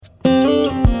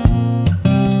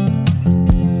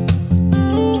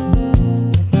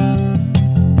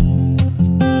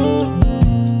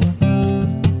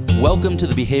Welcome to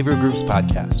the Behavioral Groups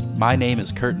Podcast. My name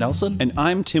is Kurt Nelson. And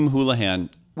I'm Tim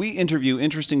Houlihan. We interview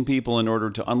interesting people in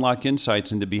order to unlock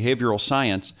insights into behavioral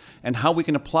science and how we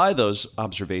can apply those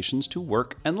observations to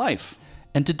work and life.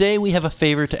 And today we have a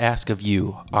favor to ask of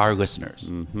you, our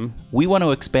listeners. We want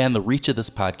to expand the reach of this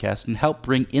podcast and help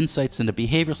bring insights into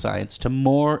behavioral science to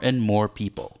more and more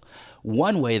people.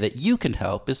 One way that you can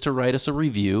help is to write us a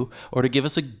review or to give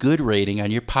us a good rating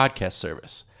on your podcast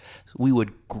service. We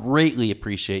would greatly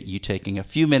appreciate you taking a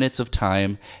few minutes of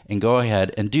time and go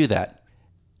ahead and do that.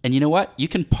 And you know what? You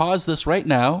can pause this right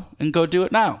now and go do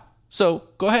it now. So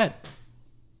go ahead.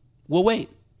 We'll wait.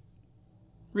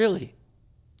 Really.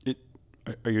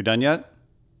 Are you done yet?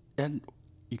 And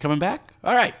you coming back?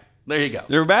 All right. There you go.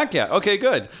 You're back yet? Okay,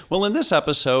 good. Well, in this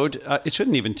episode, it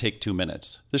shouldn't even take 2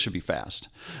 minutes. This should be fast.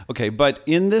 Okay, but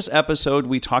in this episode,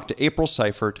 we talked to April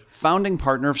Seifert, founding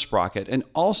partner of Sprocket, and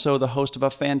also the host of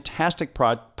a fantastic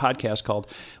podcast called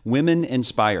Women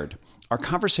Inspired. Our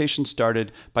conversation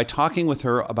started by talking with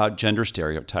her about gender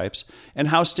stereotypes and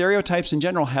how stereotypes in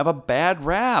general have a bad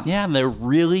rap. Yeah, and they're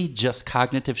really just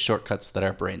cognitive shortcuts that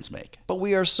our brains make. But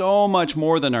we are so much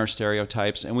more than our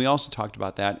stereotypes, and we also talked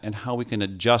about that and how we can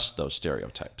adjust those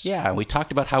stereotypes. Yeah, we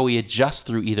talked about how we adjust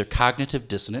through either cognitive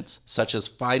dissonance, such as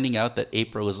finding out that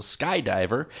April is a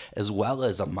skydiver as well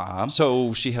as a mom.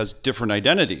 So she has different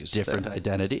identities.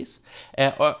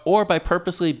 Or by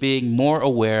purposely being more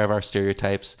aware of our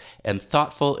stereotypes and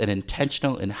thoughtful and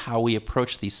intentional in how we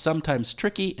approach these sometimes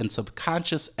tricky and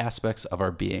subconscious aspects of our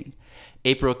being.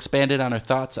 April expanded on her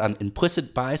thoughts on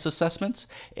implicit bias assessments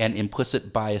and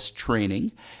implicit bias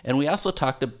training. And we also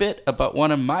talked a bit about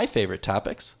one of my favorite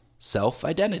topics,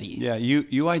 self-identity. Yeah,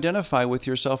 you identify with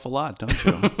yourself a lot, don't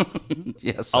you?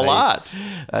 Yes. A lot.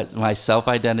 My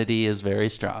self-identity is very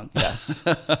strong, yes.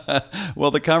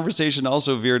 Well, the conversation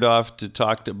also veered off to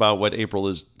talk about what April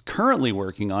is currently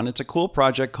working on. It's a cool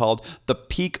project called the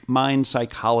Peak Mind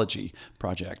Psychology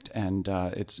Project, and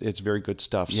it's very good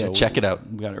stuff. Yeah, so check it out.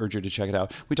 We got to urge you to check it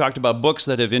out. We talked about books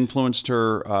that have influenced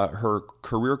her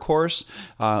career course,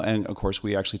 and of course,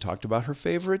 we actually talked about her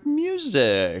favorite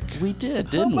music. We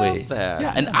did, didn't we? That?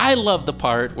 Yeah, and I love the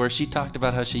part where she talked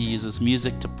about how she uses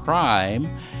music to prime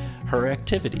her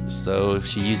activities. So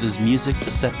she uses music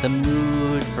to set the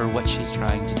mood for what she's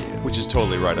trying to do. Which is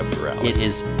totally right up your alley. It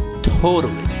is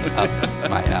totally up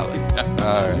my alley.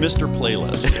 All right. Mr.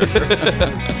 Playlist.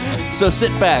 So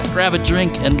sit back, grab a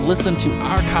drink, and listen to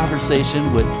our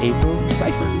conversation with April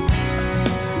Seifert.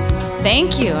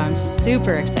 Thank you. I'm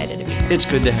super excited to be here. It's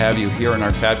good to have you here in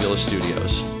our fabulous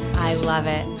studios. I love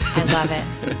it. I love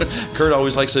it. Kurt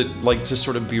always likes to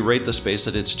sort of berate the space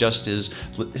that it's just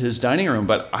his dining room,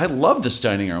 but I love this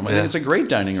dining room. I think it's a great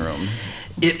dining room.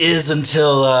 It is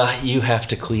until you have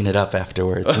to clean it up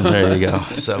afterwards, and there you go.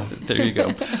 So there you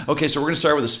go. Okay, so we're going to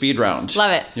start with a speed round.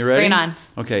 Love it. You ready? Bring it on.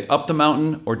 Okay, up the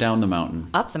mountain or down the mountain?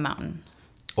 Up the mountain.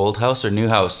 Old house or new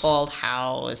house? Old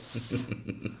house.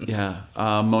 Yeah.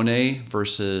 Monet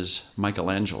versus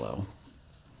Michelangelo.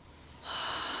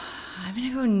 I'm going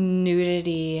to go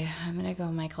nudity. I'm going to go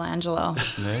Michelangelo.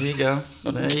 There you go.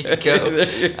 There you go.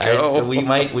 There you go. We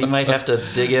might have to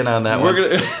dig in on that one. We're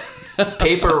gonna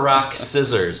Paper, rock,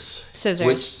 scissors. Scissors.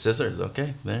 Which scissors?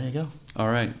 Okay, there you go. All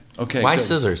right. Okay. Why good.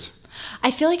 scissors?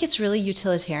 I feel like it's really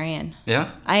utilitarian.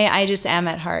 Yeah? I just am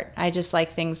at heart. I just like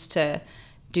things to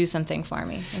do something for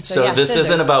me. And So yeah, this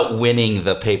scissors. isn't about winning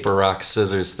the paper, rock,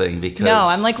 scissors thing because... No,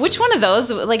 I'm like, which one of those?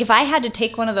 Like, if I had to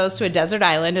take one of those to a desert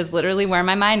island is literally where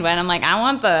my mind went. I'm like, I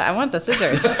want the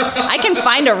scissors. I can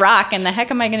find a rock, and the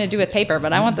heck am I going to do with paper?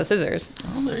 But I want the scissors.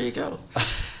 Oh, there you go.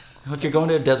 If you're going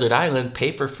to a desert island,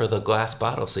 paper for the glass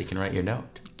bottle so you can write your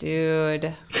note.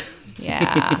 Dude.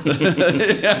 Yeah.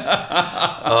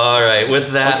 All right,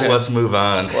 with that, Okay. let's move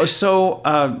on. So,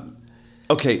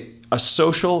 okay, a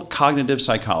social cognitive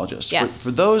psychologist. Yes.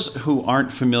 For those who aren't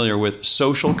familiar with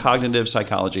social cognitive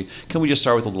psychology, can we just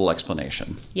start with a little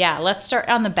explanation? Yeah, let's start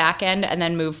on the back end and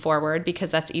then move forward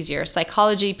because that's easier.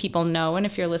 Psychology, people know, and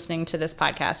if you're listening to this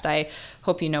podcast, I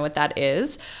hope you know what that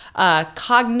is.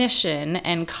 Cognition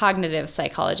and cognitive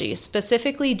psychology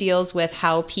specifically deals with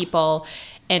how people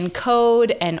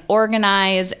encode and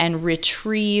organize and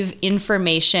retrieve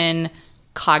information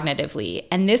cognitively.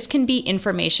 And this can be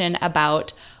information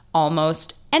about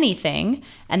almost anything.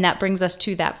 And that brings us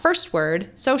to that first word,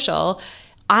 social.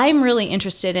 I'm really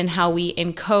interested in how we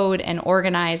encode and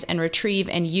organize and retrieve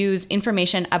and use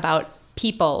information about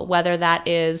people, whether that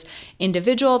is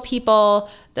individual people,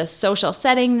 the social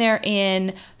setting they're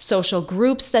in, social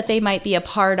groups that they might be a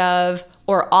part of,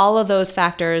 or all of those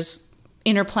factors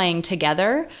interplaying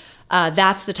together.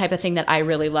 That's the type of thing that I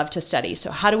really love to study.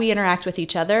 So how do we interact with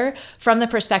each other from the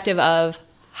perspective of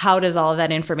how does all of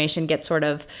that information get sort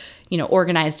of,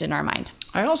 organized in our mind.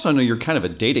 I also know you're kind of a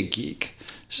data geek.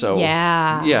 So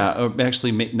yeah,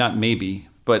 actually not maybe,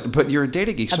 but you're a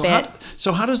data geek.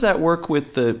 So how does that work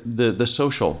with the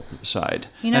social side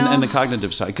and the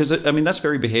cognitive side? Because that's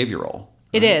very behavioral.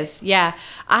 It is, yeah.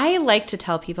 I like to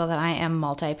tell people that I am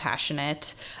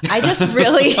multi-passionate. I just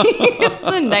really, it's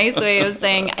a nice way of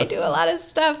saying I do a lot of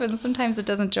stuff and sometimes it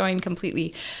doesn't join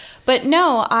completely. But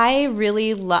no, I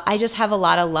really I just have a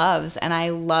lot of loves, and I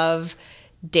love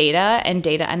data and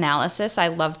data analysis. I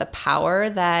love the power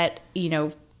that,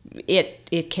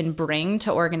 it can bring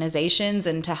to organizations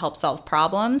and to help solve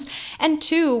problems. And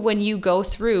two, when you go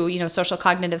through, social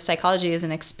cognitive psychology is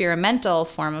an experimental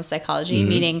form of psychology,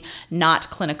 meaning not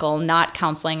clinical, not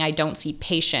counseling. I don't see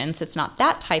patients. It's not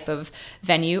that type of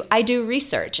venue. I do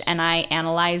research and I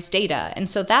analyze data. And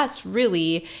so that's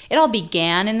really, it all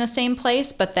began in the same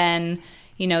place, but then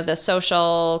the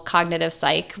social cognitive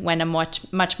psych went a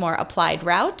much more applied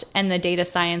route, and the data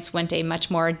science went a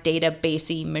much more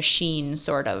databasey machine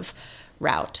sort of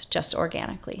route, just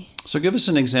organically. So give us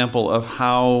an example of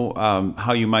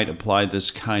how you might apply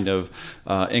this kind of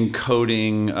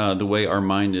encoding the way our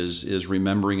mind is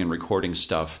remembering and recording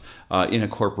stuff in a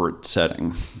corporate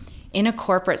setting. In a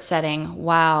corporate setting,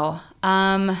 wow.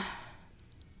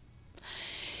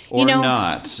 Or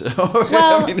not.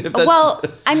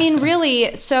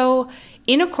 Really, so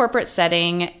in a corporate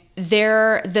setting,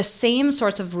 the same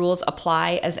sorts of rules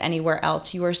apply as anywhere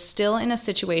else. You are still in a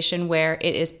situation where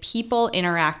it is people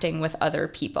interacting with other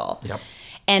people. Yep.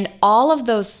 And all of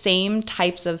those same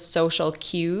types of social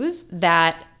cues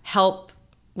that help.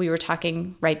 We were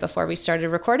talking right before we started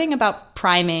recording about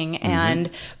priming and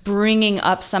bringing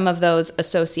up some of those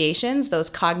associations, those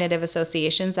cognitive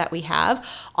associations that we have.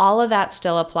 All of that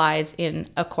still applies in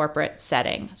a corporate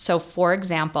setting. So, for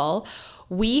example,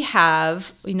 we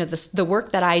have, the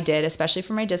work that I did, especially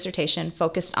for my dissertation,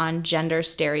 focused on gender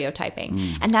stereotyping.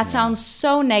 And that sounds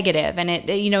so negative.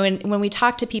 And when we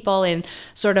talk to people in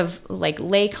sort of like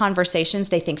lay conversations,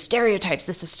 they think stereotypes,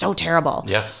 this is so terrible.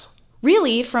 Yes.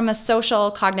 Really, from a social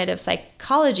cognitive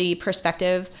psychology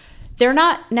perspective, they're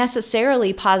not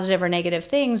necessarily positive or negative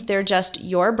things. They're just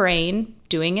your brain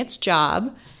doing its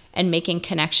job and making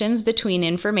connections between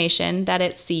information that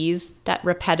it sees that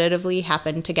repetitively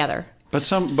happen together.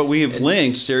 But we have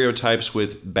linked stereotypes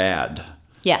with bad.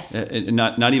 Yes.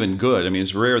 Not even good.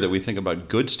 It's rare that we think about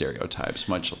good stereotypes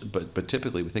but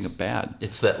typically we think of bad.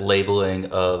 It's that labeling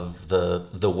of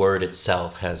the word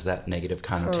itself has that negative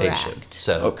connotation. Correct.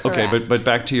 So okay, but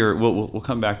back to your we'll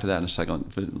come back to that in a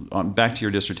second. Back to your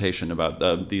dissertation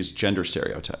about these gender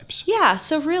stereotypes. Yeah,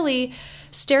 so really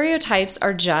stereotypes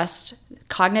are just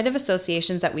cognitive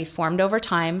associations that we formed over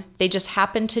time. They just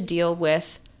happen to deal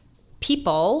with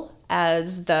people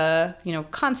as the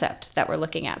concept that we're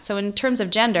looking at. So in terms of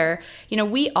gender,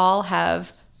 we all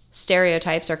have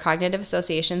stereotypes or cognitive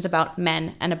associations about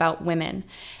men and about women.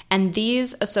 And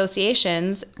these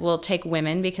associations, will take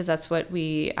women because that's what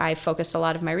I focused a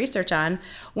lot of my research on.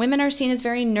 Women are seen as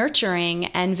very nurturing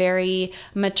and very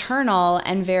maternal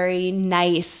and very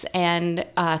nice and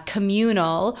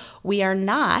communal. We are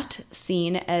not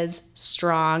seen as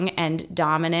strong and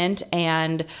dominant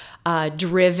and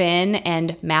driven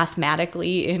and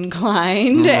mathematically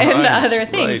inclined and other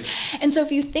things. Right. And so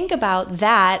if you think about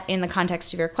that in the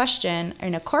context of your question,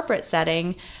 in a corporate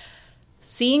setting,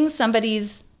 seeing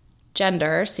somebody's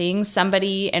gender, seeing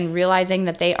somebody and realizing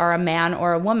that they are a man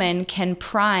or a woman can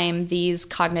prime these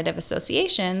cognitive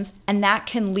associations, and that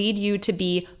can lead you to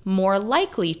be more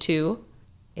likely to,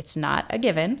 it's not a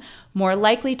given, more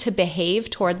likely to behave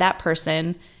toward that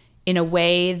person in a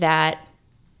way that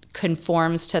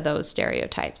conforms to those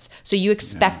stereotypes. So you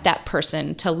expect that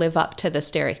person to live up to the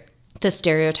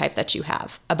stereotype that you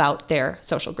have about their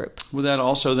social group. Will that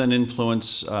also then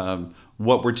influence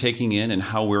what we're taking in and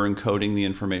how we're encoding the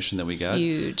information that we get?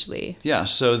 Hugely. Yeah,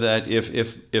 so that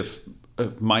if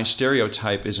my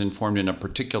stereotype is informed in a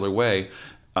particular way,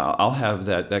 I'll have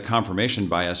that confirmation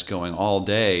bias going all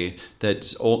day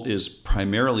that is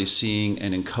primarily seeing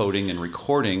and encoding and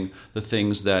recording the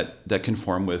things that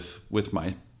conform with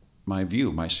my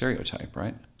view, my stereotype,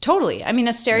 right? Totally.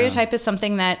 A stereotype is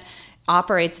something that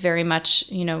operates very much,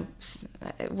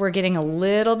 we're getting a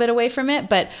little bit away from it,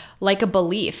 but like a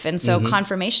belief. And so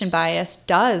confirmation bias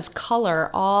does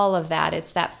color all of that.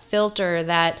 It's that filter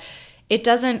that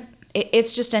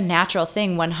it's just a natural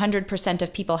thing. 100%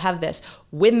 of people have this.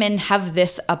 Women have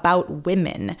this about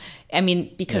women.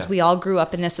 Because we all grew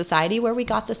up in this society where we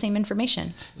got the same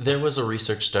information. There was a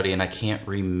research study, and I can't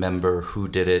remember who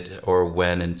did it or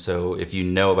when. And so if you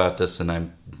know about this and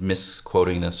I'm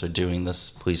misquoting this or doing this,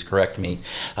 please correct me,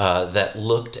 that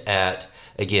looked at,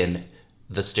 again,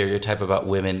 the stereotype about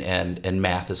women and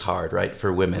math is hard, right,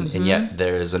 for women. And yet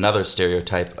there's another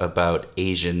stereotype about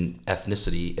Asian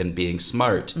ethnicity and being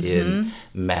smart in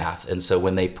math. And so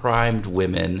when they primed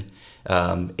women,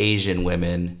 Asian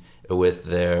women, with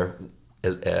their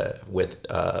with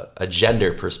a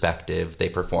gender perspective, they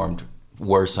performed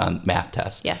worse on math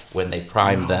tests. Yes. When they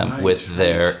primed them with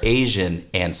their Asian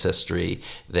ancestry,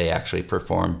 they actually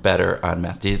performed better on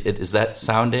math. Is that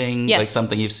sounding like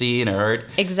something you've seen or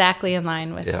heard? Exactly in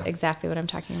line with exactly what I'm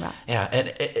talking about. Yeah,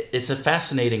 and it's a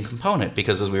fascinating component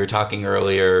because, as we were talking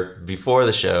earlier before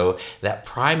the show, that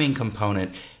priming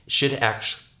component should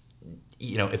actually,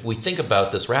 if we think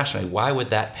about this rationally, why would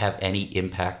that have any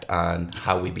impact on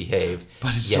how we behave?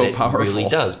 But it's so powerful. It really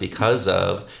does, because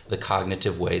of the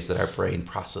cognitive ways that our brain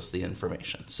process the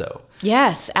information. So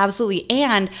yes, absolutely.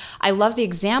 And I love the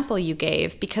example you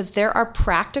gave, because there are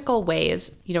practical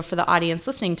ways, for the audience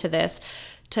listening to this,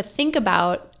 to think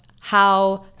about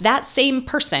how that same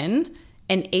person,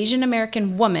 an Asian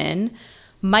American woman,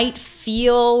 might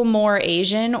feel more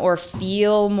Asian or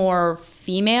feel more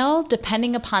female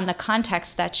depending upon the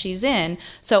context that she's in.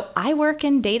 So I work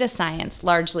in data science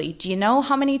largely. Do you know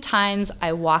how many times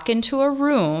I walk into a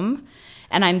room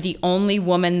and I'm the only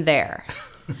woman there?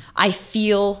 I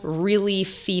feel really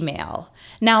female.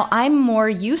 Now, I'm more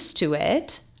used to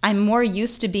it. I'm more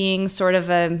used to being sort of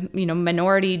a,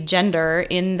 minority gender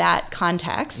in that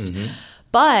context.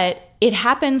 But it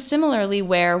happens similarly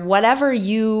where whatever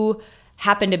you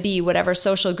happen to be, whatever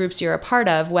social groups you're a part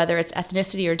of, whether it's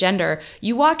ethnicity or gender,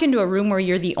 you walk into a room where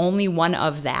you're the only one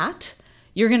of that,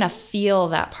 you're going to feel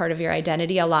that part of your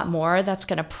identity a lot more. That's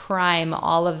going to prime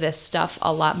all of this stuff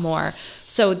a lot more.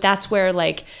 So that's where,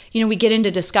 we get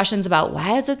into discussions about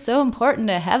why is it so important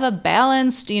to have a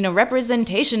balanced,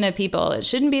 representation of people. It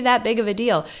shouldn't be that big of a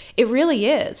deal. It really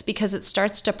is, because it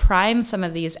starts to prime some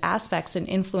of these aspects and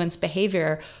influence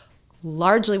behavior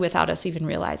largely without us even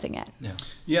realizing it.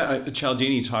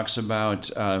 Cialdini talks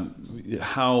about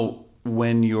how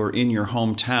when you're in your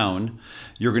hometown,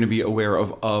 you're going to be aware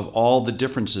of all the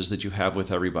differences that you have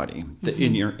with everybody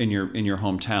in your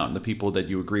hometown. The people that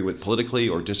you agree with politically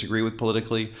or disagree with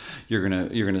politically, you're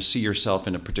gonna see yourself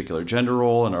in a particular gender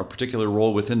role and a particular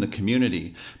role within the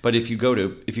community. But if you go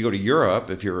to Europe,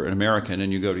 if you're an American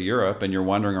and you go to Europe and you're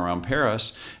wandering around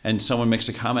Paris and someone makes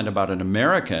a comment about an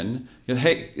American,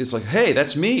 it's like, hey,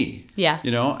 that's me. Yeah.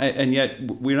 And yet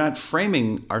we're not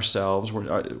framing ourselves. We're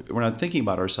not thinking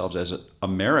about ourselves as an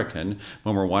American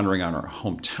when we're wandering on our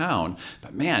hometown.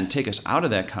 But man, take us out of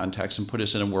that context and put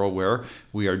us in a world where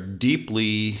we are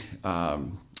deeply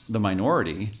the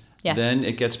minority. Yes. Then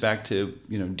it gets back to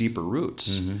deeper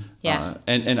roots. Yeah.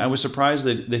 And I was surprised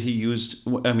that he used.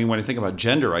 I mean, when I think about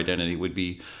gender identity, would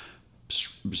be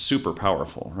super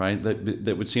powerful, right?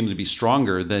 That would seem to be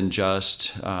stronger than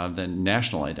just than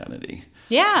national identity.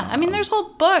 Yeah, I mean, there's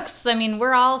whole books. I mean,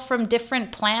 we're all from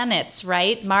different planets,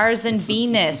 right? Mars and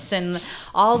Venus and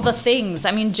all the things.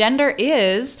 I mean, gender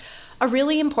is a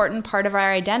really important part of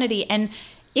our identity, and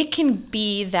it can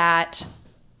be that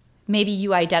maybe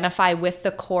you identify with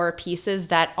the core pieces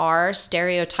that are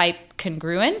stereotype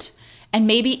congruent, and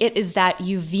maybe it is that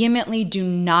you vehemently do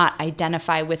not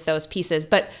identify with those pieces,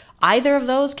 but either of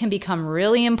those can become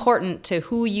really important to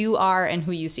who you are and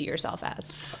who you see yourself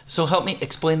as. So help me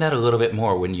explain that a little bit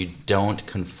more when you don't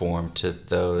conform to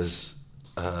those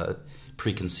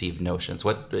preconceived notions.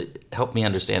 Help me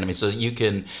understand. I mean, so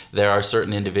there are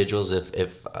certain individuals,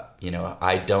 if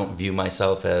I don't view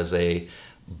myself as a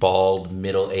bald,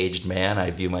 middle-aged man, I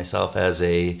view myself as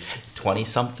a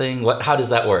 20-something. How does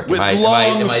that work? With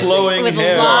long flowing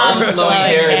hair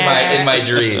in my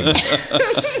dreams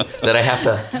that I have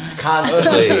to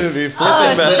constantly be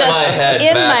flipping my head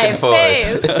in back my and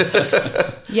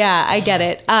forth. Yeah, I get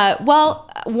it. Well,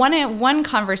 one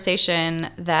conversation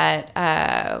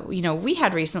that we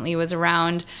had recently was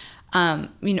around.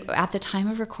 At the time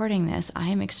of recording this, I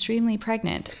am extremely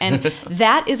pregnant. And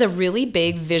that is a really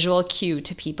big visual cue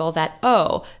to people that,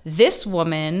 this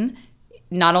woman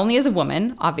not only is a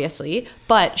woman, obviously,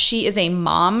 but she is a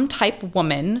mom type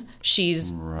woman.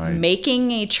 She's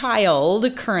making a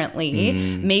child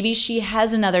currently. Maybe she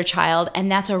has another child. And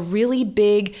that's a really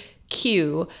big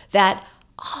cue that,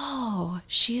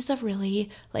 she's a really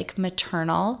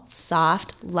maternal,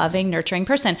 soft, loving, nurturing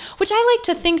person, which I like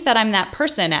to think that I'm that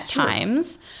person at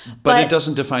times. But it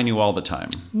doesn't define you all the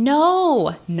time.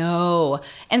 No.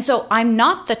 And so I'm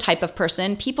not the type of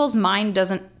person, people's mind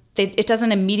doesn't It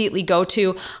doesn't immediately go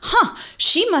to,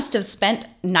 she must have spent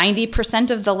 90%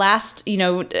 of the last,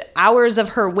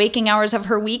 waking hours of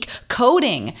her week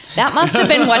coding. That must have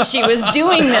been what she was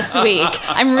doing this week.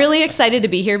 I'm really excited to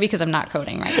be here because I'm not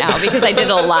coding right now because I did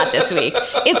a lot this week.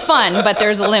 It's fun, but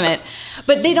there's a limit.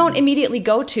 But they don't immediately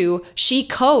go to, she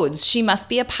codes. She must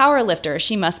be a power lifter.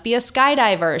 She must be a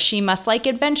skydiver. She must like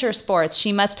adventure sports.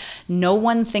 No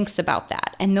one thinks about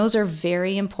that. And those are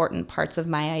very important parts of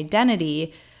my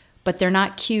identity, but they're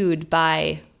not cued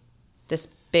by this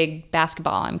big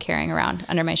basketball I'm carrying around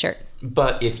under my shirt.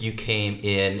 But if you came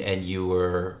in and you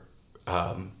were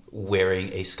wearing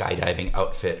a skydiving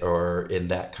outfit or in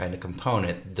that kind of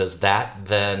component, does that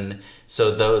then,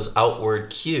 so those outward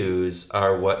cues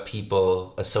are what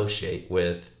people associate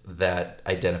with that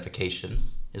identification?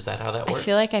 Is that how that works? I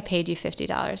feel like I paid you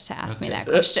 $50 to ask me that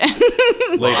question.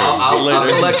 I'll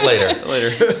collect later.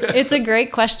 It's a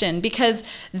great question because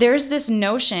there's this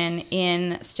notion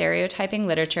in stereotyping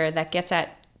literature that gets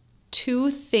at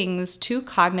two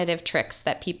cognitive tricks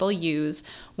that people use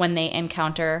when they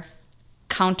encounter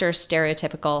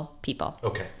counter-stereotypical people.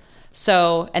 Okay.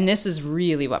 So, and this is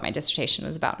really what my dissertation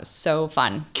was about. It was so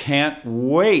fun. Can't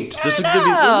wait. This is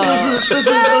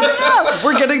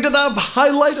we're getting to the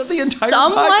highlight of the entire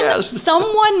podcast.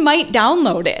 Someone might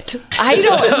download it. I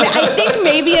think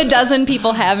maybe a dozen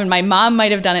people have, and my mom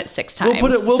might have done it 6 times.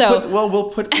 We'll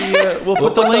put the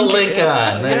link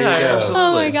on. There you go. Absolutely.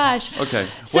 Oh my gosh. Okay.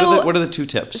 So, what are the 2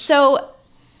 tips? So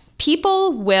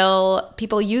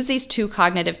people use these 2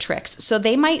 cognitive tricks. So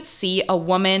they might see a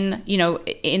woman,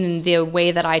 in the way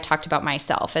that I talked about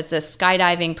myself as a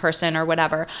skydiving person or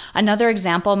whatever. Another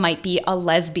example might be a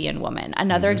lesbian woman.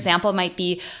 Another example might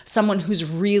be someone who's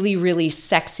really, really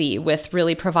sexy with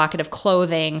really provocative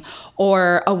clothing,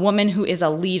 or a woman who is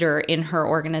a leader in her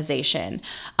organization.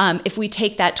 If we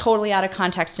take that totally out of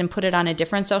context and put it on a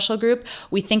different social group,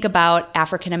 we think about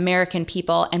African American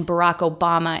people, and Barack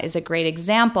Obama is a great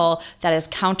example that is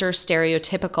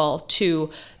counter-stereotypical to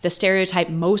the stereotype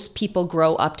most people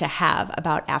grow up to have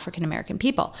about African American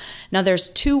people. Now, there's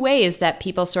 2 ways that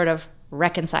people sort of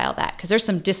reconcile that, because there's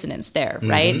some dissonance there,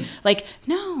 right? Like,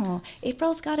 no,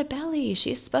 April's got a belly.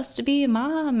 She's supposed to be a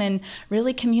mom and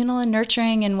really communal and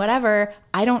nurturing and whatever.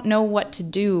 I don't know what to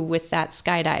do with that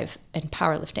skydive and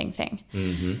powerlifting thing.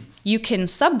 You can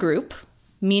subgroup,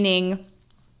 meaning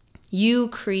you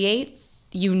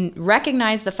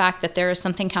recognize the fact that there is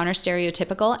something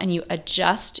counter-stereotypical, and you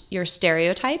adjust your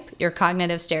stereotype, your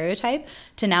cognitive stereotype,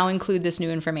 to now include this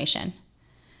new information.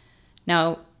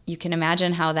 Now, you can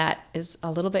imagine how that is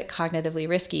a little bit cognitively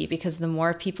risky, because the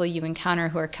more people you encounter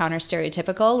who are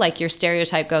counter-stereotypical, like, your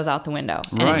stereotype goes out the window,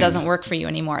 and it doesn't work for you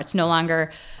anymore. It's no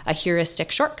longer a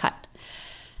heuristic shortcut.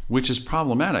 Which is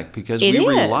problematic, because we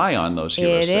rely on those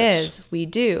heuristics. It is. We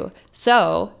do.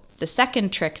 So the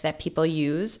second trick that people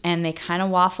use, and they kind of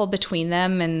waffle between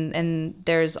them, and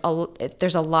there's a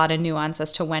lot of nuance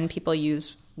as to when people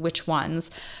use which ones,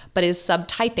 but is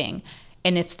subtyping.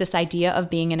 And it's this idea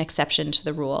of being an exception to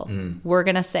the rule. We're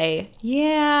going to say,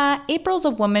 yeah, April's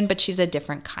a woman, but she's a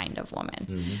different kind of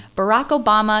woman. Barack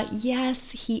Obama,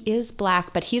 yes, he is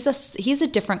black, but he's a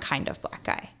different kind of black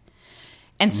guy.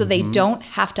 And so they don't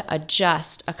have to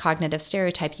adjust a cognitive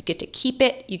stereotype. You get to keep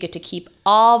it. You get to keep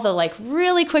all the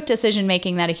really quick decision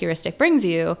making that a heuristic brings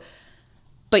you,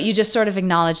 but you just sort of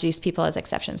acknowledge these people as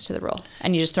exceptions to the rule,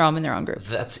 and you just throw them in their own group.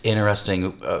 That's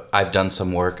interesting. I've done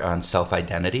some work on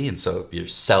self-identity, and so your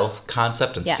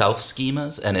self-concept and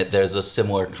self-schemas, and there's a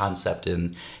similar concept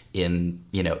in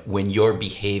when your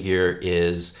behavior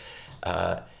is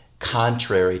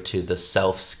contrary to the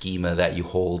self-schema that you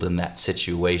hold in that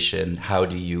situation. How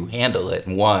do you handle it?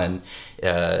 And one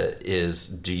is,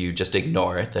 do you just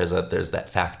ignore it? There's that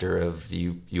factor of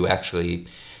you actually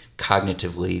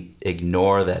cognitively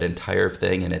ignore that entire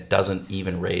thing, and it doesn't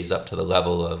even raise up to the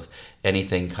level of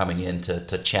anything coming in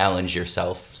to challenge your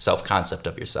self-concept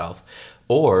of yourself.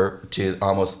 Or to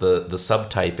almost the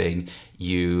subtyping,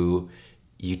 you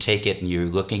take it and you're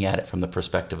looking at it from the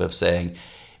perspective of saying,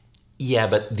 yeah,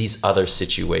 but these other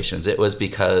situations, it was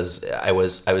because I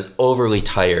was overly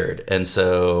tired, and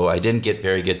so I didn't get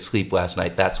very good sleep last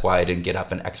night. That's why I didn't get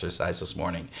up and exercise this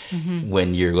morning.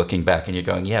 When you're looking back and you're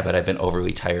going, yeah, but I've been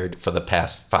overly tired for the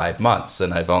past 5 months,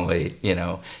 and I've only,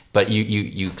 but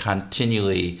you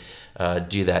continually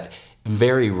do that.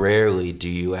 Very rarely do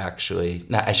you actually,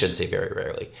 I shouldn't say very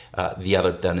rarely, the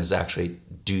other then is actually,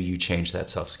 do you change that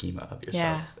self-schema of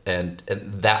yourself? Yeah. And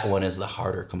that one is the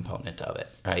harder component of it,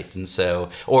 right? And so,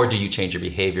 or do you change your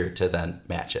behavior to then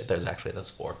match it? There's actually those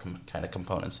 4 kind of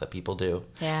components that people do.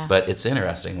 Yeah. But it's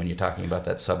interesting when you're talking about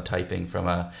that subtyping from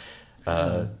a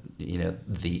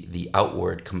the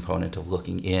outward component of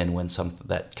looking in when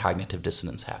that cognitive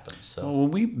dissonance happens. So Well,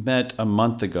 when we met a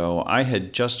month ago, I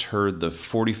had just heard the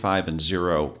 45 and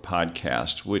 0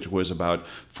 podcast, which was about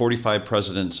 45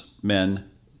 presidents men,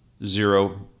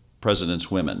 0 presidents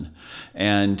women,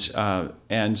 and so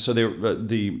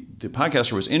the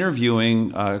podcaster was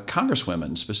interviewing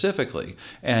congresswomen specifically,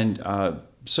 and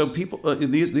so people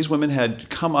these women had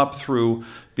come up through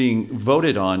being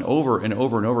voted on over and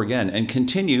over and over again, and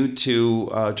continue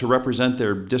to represent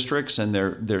their districts and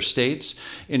their states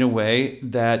in a way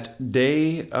that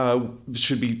they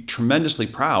should be tremendously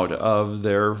proud of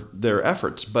their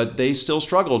efforts, but they still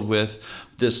struggled with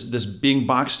this being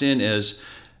boxed in as.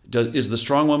 Is the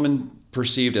strong woman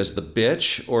perceived as the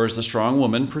bitch, or is the strong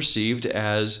woman perceived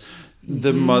as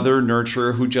the mother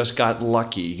nurturer who just got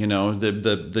lucky?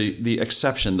 The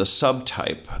exception, the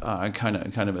subtype,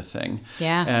 kind of a thing.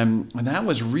 Yeah. And that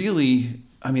was really,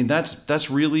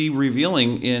 that's really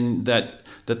revealing in that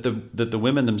the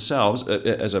women themselves,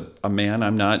 as a man,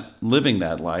 I'm not living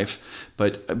that life,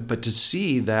 but to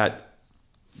see that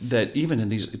even in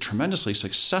these tremendously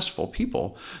successful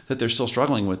people, that they're still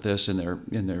struggling with this in their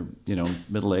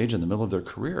middle age, in the middle of their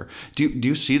career. Do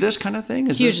you see this kind of thing?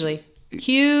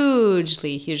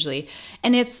 Hugely.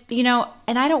 And it's,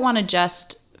 and I don't want to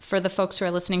just, for the folks who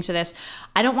are listening to this,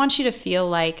 I don't want you to feel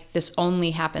like this only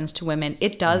happens to women.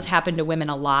 It does happen to women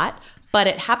a lot, but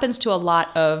it happens to a lot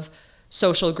of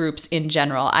social groups in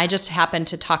general. I just happen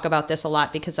to talk about this a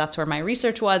lot because that's where my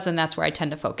research was, and that's where I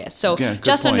tend to focus. So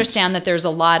just understand that there's a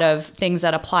lot of things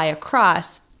that apply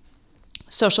across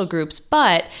social groups.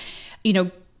 But,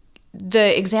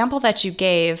 the example that you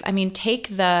gave, take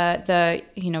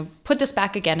put this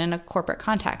back again in a corporate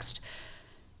context.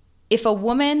 If a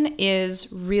woman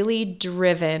is really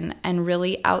driven and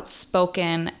really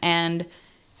outspoken, and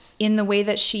in the way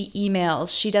that she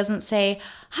emails, she doesn't say,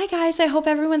 "Hi guys, I hope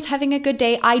everyone's having a good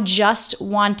day. I just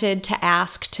wanted to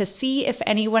ask to see if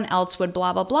anyone else would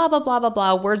blah, blah, blah, blah, blah, blah,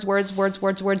 blah, words.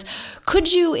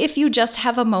 Could you, if you just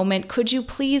have a moment, could you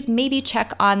please maybe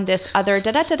check on this other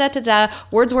da-da-da-da-da-da,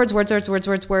 words.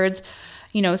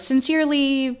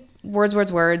 Sincerely,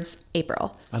 words,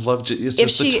 April." I love it's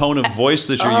just the tone of voice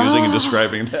that you're using in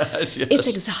describing that. Yes. It's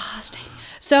exhausting.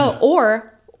 So,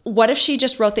 or what if she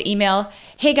just wrote the email,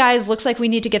 "Hey guys, looks like we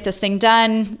need to get this thing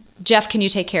done. Jeff, can you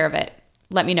take care of it?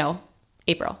 Let me know,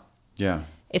 April." Yeah.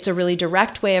 It's a really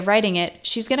direct way of writing it.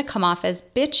 She's going to come off as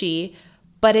bitchy,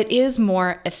 but it is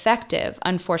more effective,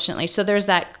 unfortunately. So there's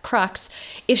that crux.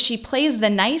 If she plays the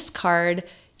nice card,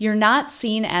 you're not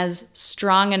seen as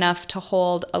strong enough to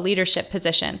hold a leadership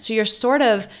position. So you're sort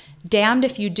of damned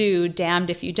if you do,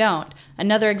 damned if you don't.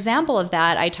 Another example of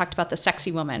that, I talked about the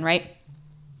sexy woman, right?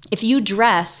 If you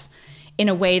dress in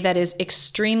a way that is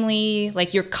extremely,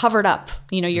 like you're covered up,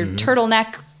 your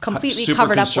turtleneck completely super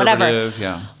covered up, whatever.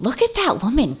 Yeah. Look at that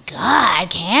woman. God,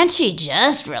 can't she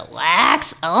just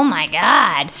relax? Oh my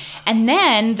God. And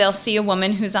then they'll see a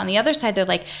woman who's on the other side. They're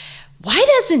like, why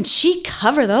doesn't she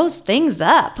cover those things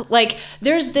up? Like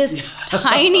there's this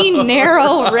tiny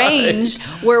narrow range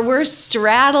where we're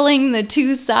straddling the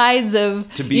two sides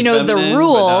of, the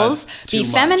rules. Be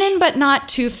feminine, but not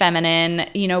too feminine.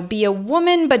 Be a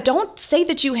woman, but don't say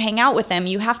that you hang out with them.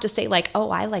 You have to say like, oh,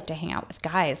 I like to hang out with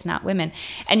guys, not women.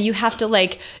 And you have to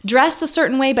like dress a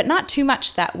certain way, but not too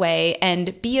much that way.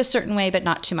 And be a certain way, but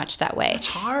not too much that way. It's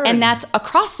hard. And that's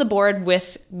across the board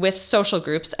with social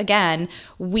groups. Again,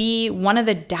 one of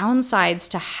the downsides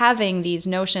to having these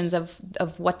notions of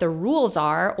what the rules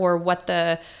are or what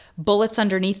the bullets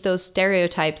underneath those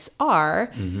stereotypes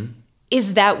are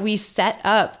is that we set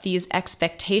up these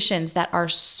expectations that are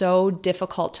so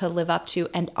difficult to live up to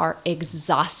and are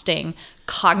exhausting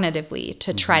cognitively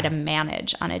to try to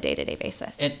manage on a day-to-day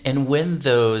basis. And when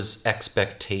those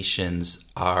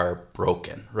expectations are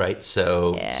broken, right?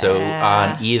 So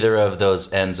on either of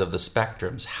those ends of the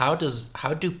spectrums, how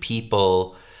do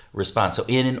people respond? So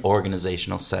in an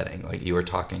organizational setting, like you were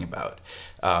talking about,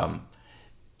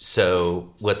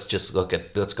 so let's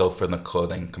go from the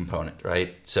clothing component,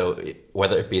 right? So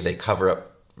whether it be they cover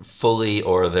up fully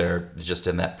or they're just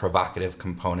in that provocative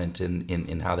component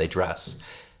in how they dress,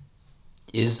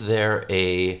 is there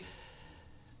a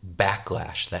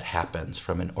backlash that happens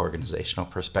from an organizational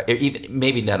perspective, even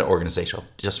maybe not an organizational,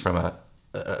 just from a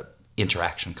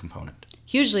interaction component?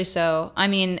 Hugely so.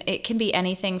 It can be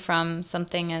anything from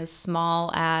something as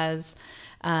small as,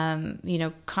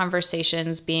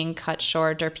 conversations being cut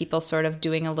short or people sort of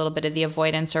doing a little bit of the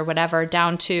avoidance or whatever,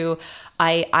 down to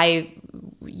I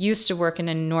used to work in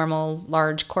a normal,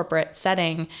 large corporate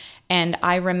setting, and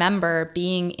I remember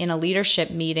being in a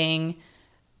leadership meeting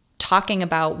talking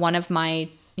about one of my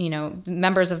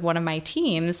members of one of my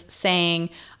teams saying,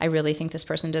 I really think this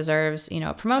person deserves,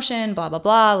 a promotion, blah, blah,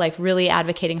 blah, like really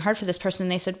advocating hard for this person.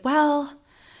 And they said, well,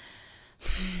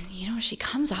 she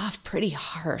comes off pretty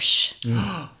harsh.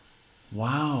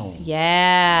 Wow.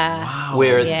 Yeah. Wow.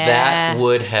 Where that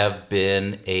would have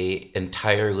been a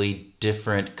entirely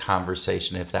different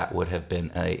conversation if that would have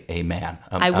been a man.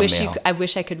 I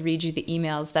wish I could read you the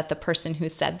emails that the person who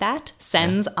said that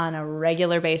sends on a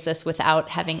regular basis without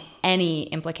having any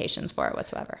implications for it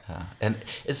whatsoever. And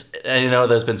I know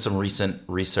there's been some recent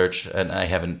research, and I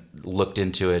haven't looked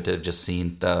into it. I've just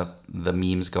seen the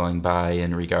memes going by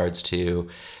in regards to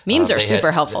memes are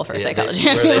super helpful for psychology.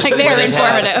 They're Exactly.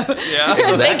 informative.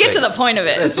 They get to the point of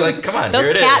it. It's like, come on, Those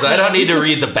here it cat is. I don't need memes. to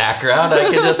read the background.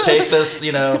 I can just take this,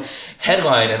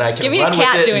 headline, and I can Give me a run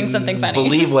cat with it doing and something funny.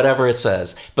 believe whatever it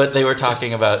says. But they were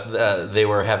talking about they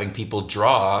were having people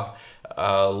draw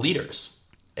leaders,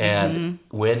 and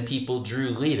when people drew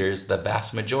leaders, the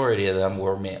vast majority of them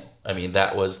were male. I mean,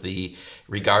 that was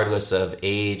regardless of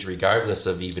age, regardless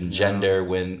of even gender.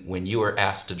 When you were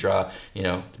asked to draw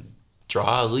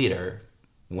a leader.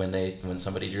 When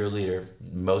somebody drew a leader,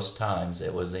 most times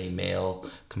it was a male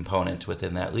component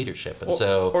within that leadership, and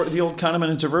or the old Kahneman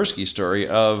and Tversky story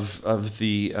of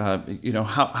the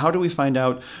how do we find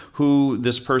out who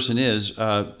this person is?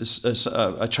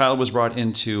 A child was brought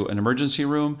into an emergency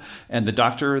room, and the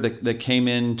doctor that came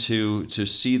in to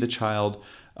see the child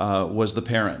was the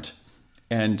parent.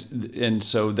 And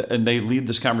so they lead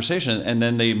this conversation, and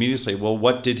then they immediately say, well,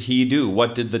 what did he do?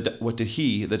 What did the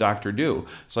doctor do?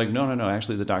 It's like, no.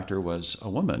 Actually, the doctor was a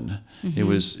woman. It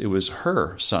was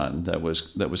her son that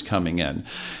was coming in.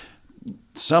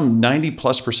 Some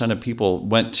 90+% of people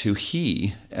went to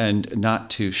he and not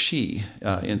to she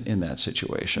in that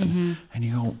situation. And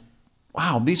you go,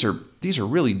 wow, these are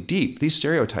really deep. These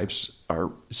stereotypes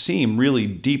seem really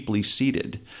deeply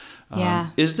seated.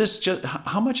 Is this just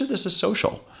how much of this is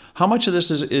social? How much of this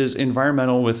is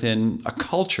environmental within a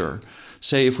culture?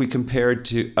 Say, if we compared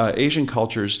to Asian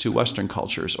cultures to Western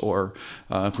cultures, or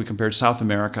if we compared South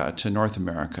America to North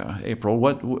America, April,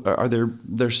 what are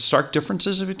there's stark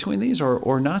differences between these,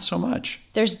 or not so much?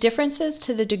 There's differences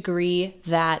to the degree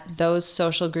that those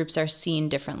social groups are seen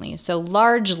differently. So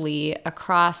largely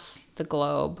across the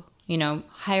globe,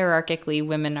 hierarchically,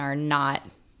 women are not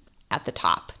at the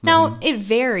top. Now, it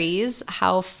varies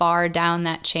how far down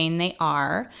that chain they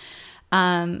are,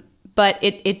 but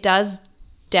it does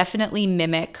definitely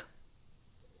mimic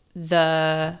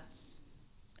the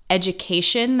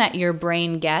education that your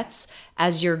brain gets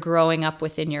as you're growing up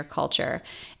within your culture.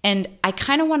 And I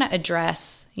kind of want to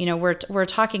address, we're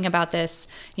talking about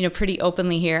this, pretty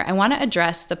openly here. I want to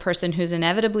address the person who's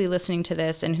inevitably listening to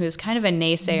this and who's kind of a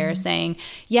naysayer saying,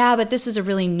 yeah, but this is a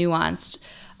really nuanced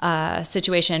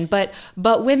situation, but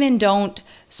women don't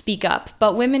speak up,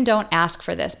 but women don't ask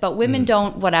for this, but women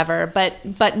don't whatever,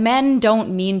 but men don't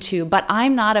mean to, but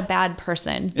I'm not a bad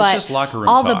person. But it's just locker room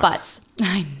all talk. the buts.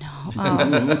 I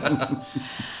know.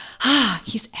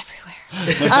 He's everywhere.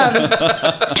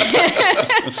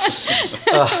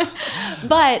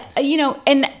 But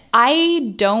and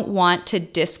I don't want to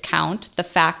discount the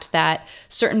fact that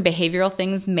certain behavioral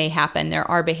things may happen. There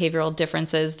are behavioral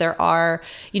differences. There are,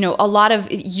 a lot of,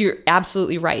 you're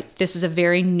absolutely right. This is a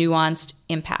very nuanced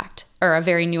impact, or a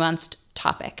very nuanced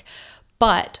topic.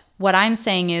 But what I'm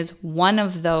saying is one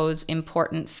of those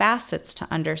important facets to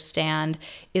understand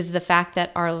is the fact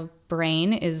that our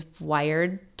brain is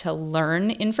wired to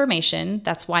learn information.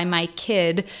 That's why my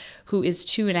kid, who is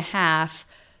 2.5,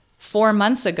 4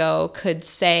 months ago could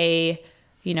say,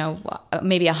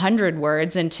 maybe 100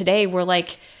 words. And today we're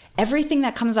like, everything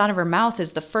that comes out of her mouth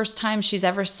is the first time she's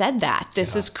ever said that.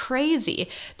 This is crazy.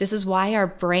 This is why our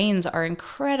brains are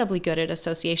incredibly good at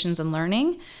associations and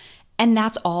learning. And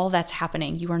that's all that's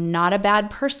happening. You are not a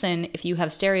bad person if you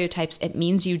have stereotypes. It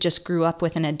means you just grew up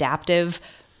with an adaptive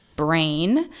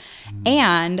brain.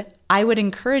 And I would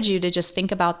encourage you to just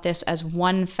think about this as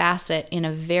one facet in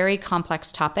a very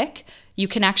complex topic. You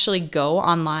can actually go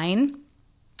online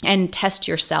and test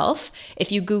yourself.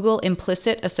 If you Google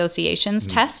implicit associations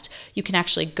test, you can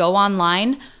actually go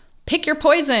online, pick your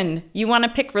poison. You want to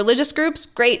pick religious groups?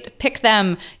 Great, pick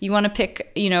them. You want to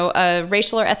pick, a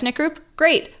racial or ethnic group?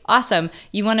 Great, awesome.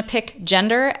 You want to pick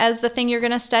gender as the thing you're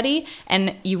going to study,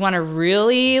 and you want to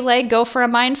really go for a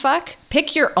mind fuck?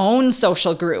 Pick your own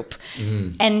social group.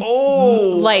 And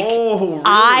really?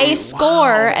 I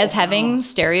score as having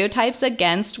stereotypes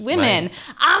against women.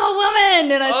 Right. I'm a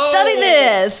woman and I study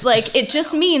this. It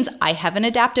just means I have an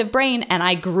adaptive brain and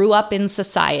I grew up in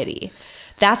society.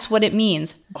 That's what it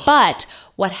means. But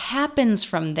what happens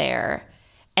from there,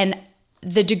 and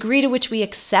the degree to which we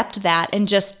accept that and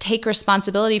just take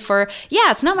responsibility for, yeah,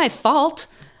 it's not my fault.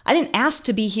 I didn't ask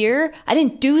to be here. I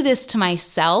didn't do this to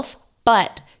myself,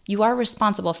 but you are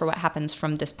responsible for what happens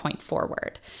from this point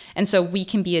forward. And so we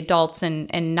can be adults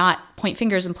and not point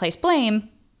fingers and place blame,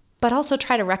 but also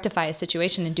try to rectify a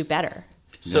situation and do better.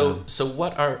 So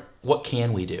what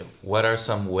can we do? What are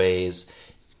some ways,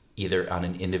 either on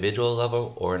an individual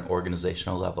level or an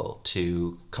organizational level,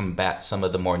 to combat some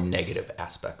of the more negative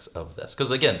aspects of this?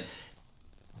 Because again,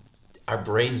 our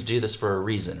brains do this for a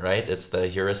reason, right? It's the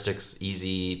heuristics,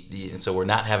 easy, so we're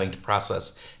not having to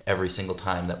process every single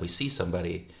time that we see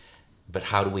somebody, but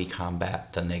how do we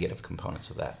combat the negative components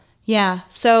of that? Yeah,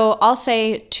 so I'll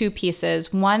say two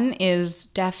pieces. One is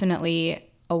definitely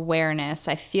awareness.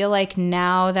 I feel like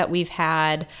now that we've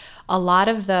had a lot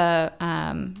of the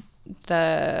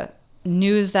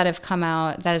news that has come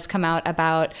out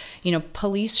about,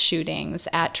 police shootings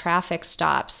at traffic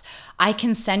stops, I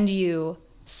can send you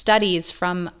studies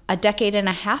from a decade and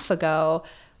a half ago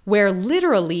where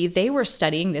literally they were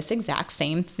studying this exact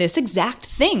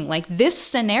thing, like this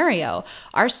scenario.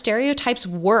 Our stereotypes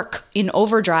work in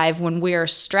overdrive when we're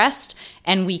stressed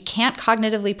and we can't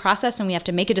cognitively process and we have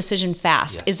to make a decision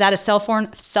fast. Yes. Is that a cell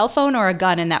phone or a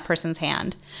gun in that person's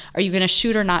hand? Are you going to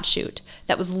shoot or not shoot?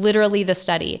 That was literally the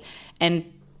study.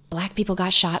 And Black people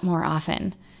got shot more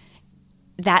often.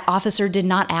 That officer did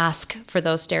not ask for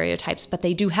those stereotypes, but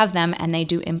they do have them, and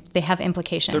they have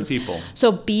implications. They're people.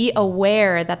 So be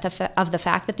aware that of the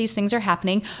fact that these things are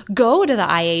happening. Go to the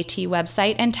IAT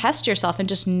website and test yourself, and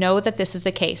just know that this is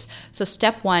the case. So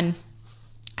step one,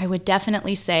 I would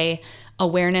definitely say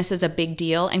awareness is a big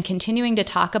deal, and continuing to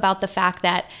talk about the fact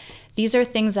that these are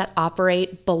things that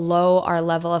operate below our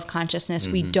level of consciousness.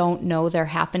 We don't know they're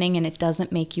happening, and it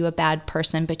doesn't make you a bad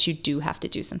person, but you do have to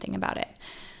do something about it.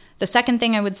 The second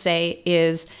thing I would say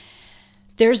is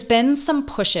there's been some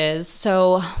pushes.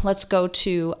 So let's go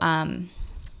to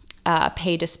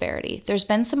pay disparity. There's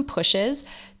been some pushes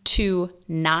to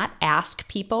not ask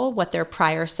people what their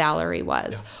prior salary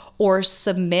was, or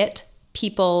submit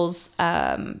people's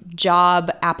job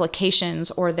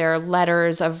applications or their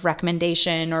letters of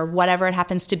recommendation or whatever it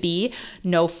happens to be.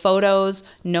 No photos,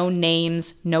 no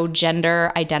names, no gender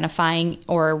identifying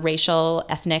or racial,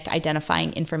 ethnic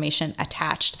identifying information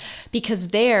attached. Because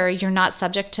there you're not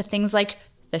subject to things like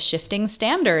the shifting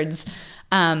standards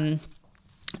phenomenon,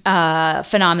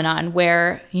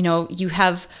 where you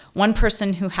have one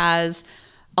person who has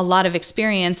a lot of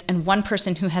experience and one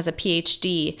person who has a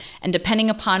PhD, and depending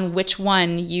upon which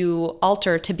one you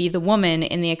alter to be the woman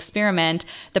in the experiment,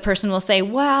 the person will say,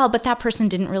 well, but that person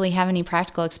didn't really have any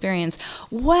practical experience.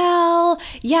 Well,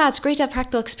 yeah, it's great to have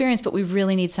practical experience, but we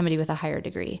really need somebody with a higher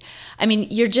degree. I mean,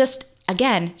 you're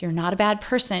not a bad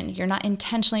person. You're not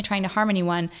intentionally trying to harm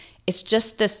anyone. It's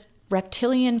just this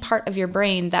reptilian part of your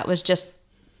brain that was just,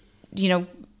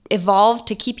 evolved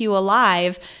to keep you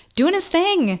alive, doing his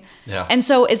thing. Yeah. And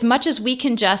so as much as we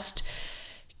can just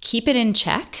keep it in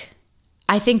check,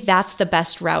 I think that's the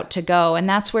best route to go. And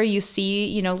that's where you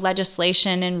see,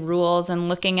 legislation and rules and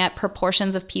looking at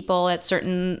proportions of people at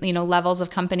certain, levels of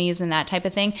companies and that type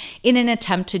of thing in an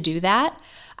attempt to do that.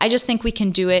 I just think we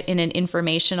can do it in an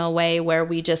informational way where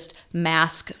we just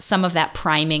mask some of that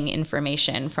priming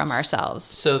information from ourselves.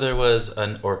 So there was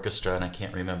an orchestra, and I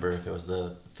can't remember if it was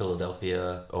the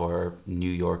Philadelphia or New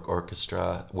York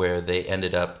orchestra, where they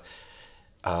ended up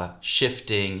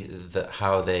shifting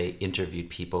how they interviewed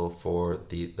people for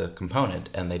the component,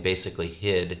 and they basically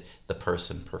hid the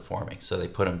person performing. So they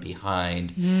put them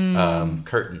behind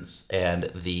curtains, and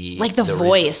the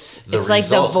voice. It's like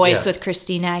the voice with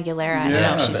Christina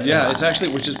Aguilera. It's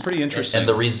actually, which is pretty interesting. And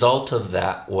the result of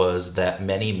that was that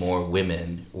many more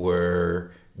women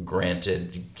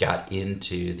got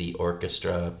into the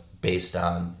orchestra based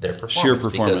on their performance. Sheer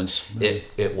performance. Because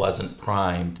it wasn't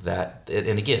primed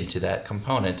and again, to that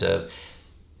component of,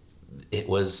 it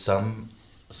was some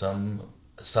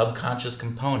subconscious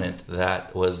component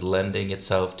that was lending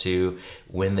itself to,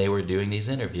 when they were doing these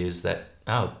interviews, that,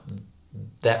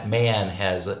 that man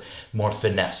has more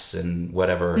finesse and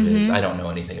whatever it is. I don't know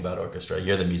anything about orchestra.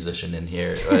 You're the musician in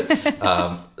here. But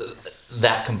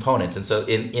that component. And so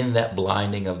in that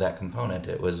blinding of that component,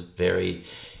 it was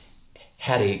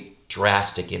had a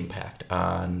drastic impact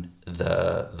on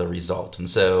the result. And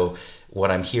so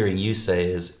what I'm hearing you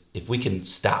say is, if we can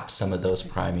stop some of those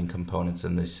priming components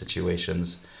in these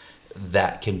situations,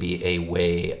 that can be a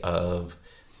way of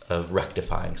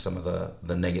rectifying some of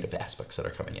the negative aspects that are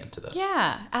coming into this.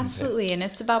 Yeah, absolutely. Okay. And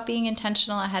it's about being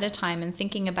intentional ahead of time and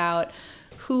thinking about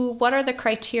what are the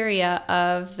criteria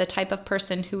of the type of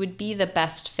person who would be the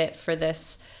best fit for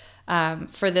this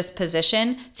for this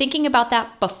position, thinking about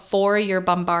that before you're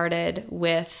bombarded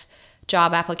with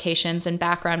job applications and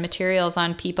background materials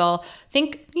on people.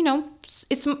 Think,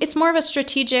 it's more of a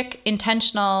strategic,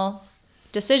 intentional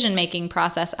decision-making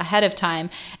process ahead of time.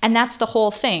 And that's the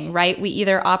whole thing, right? We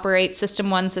either operate system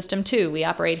 1, system 2. We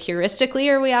operate heuristically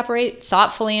or we operate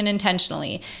thoughtfully and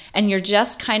intentionally. And you're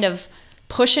just kind of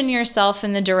pushing yourself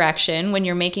in the direction when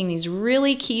you're making these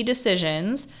really key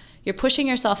decisions. You're pushing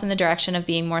yourself in the direction of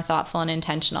being more thoughtful and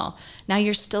intentional. Now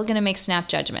you're still going to make snap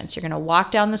judgments. You're going to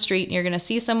walk down the street and you're going to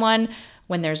see someone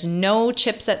when there's no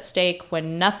chips at stake,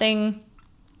 when nothing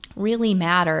really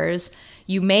matters.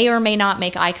 You may or may not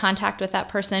make eye contact with that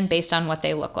person based on what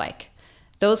they look like.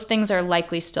 Those things are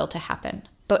likely still to happen.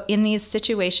 But in these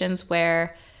situations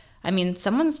where,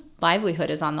 someone's livelihood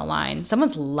is on the line,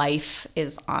 someone's life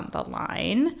is on the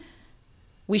line,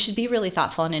 we should be really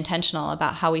thoughtful and intentional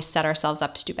about how we set ourselves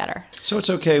up to do better. So it's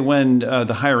okay when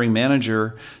the hiring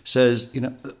manager says,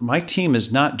 my team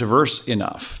is not diverse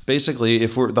enough. Basically,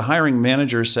 if the hiring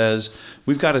manager says,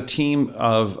 we've got a team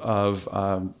of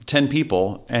 10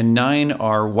 people and 9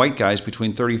 are white guys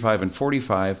between 35 and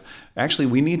 45, actually,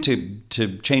 we need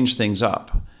to change things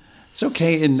up. It's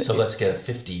okay. So let's get a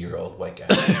 50-year-old white guy.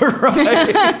 Right.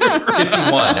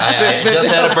 51. I just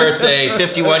had a birthday.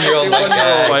 51-year-old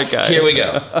white guy. Here we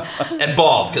go. And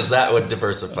bald, because that would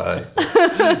diversify.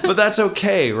 But that's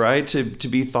okay, right? To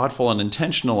be thoughtful and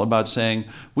intentional about saying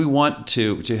we want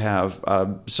to have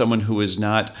someone who is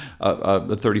not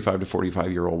a 35 to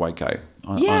 45-year-old white guy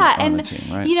on the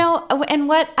team, right? And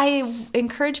what I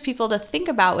encourage people to think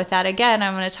about with that, again,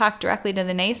 I'm going to talk directly to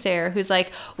the naysayer who's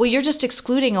like, well, you're just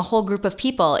excluding a whole group of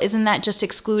people. Isn't that just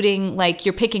excluding, like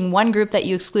you're picking one group that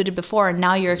you excluded before and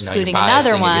now you're excluding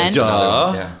another one?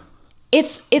 Duh. Yeah.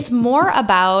 It's more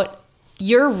about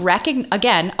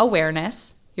again,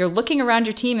 awareness. You're looking around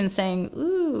your team and saying,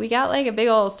 ooh, we got like a big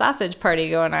old sausage party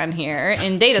going on here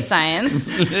in data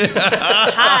science.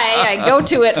 Hi, I go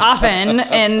to it often,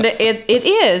 and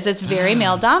it's very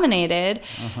male dominated.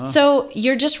 Uh-huh. So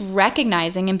you're just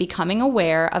recognizing and becoming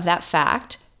aware of that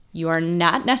fact. You are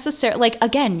not necessarily,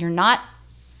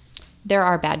 there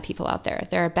are bad people out there.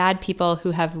 There are bad people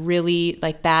who have really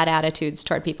bad attitudes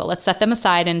toward people. Let's set them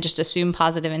aside and just assume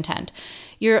positive intent.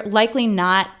 You're likely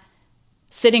not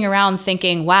sitting around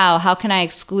thinking, wow, how can I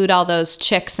exclude all those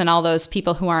chicks and all those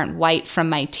people who aren't white from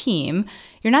my team?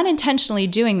 You're not intentionally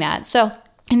doing that. So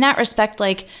in that respect,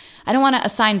 I don't want to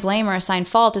assign blame or assign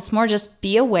fault. It's more just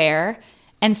be aware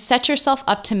and set yourself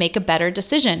up to make a better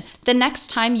decision. The next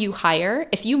time you hire,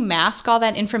 if you mask all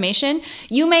that information,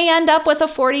 you may end up with a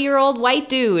 40-year-old white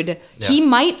dude. Yeah. He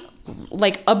might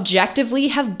objectively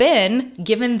have been,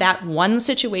 given that one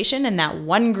situation and that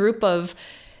one group of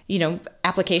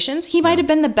applications, he might have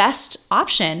been the best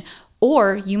option.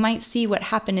 Or you might see what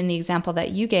happened in the example that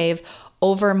you gave.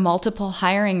 Over multiple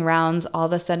hiring rounds, all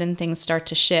of a sudden things start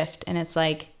to shift. And it's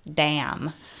like,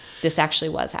 damn, this actually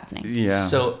was happening. Yeah.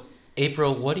 So,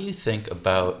 April, what do you think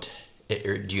about,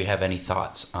 or do you have any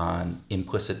thoughts on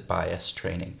implicit bias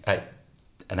training?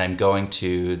 I'm going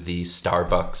to the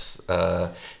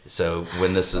Starbucks. So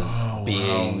when this is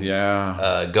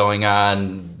going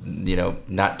on,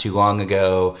 not too long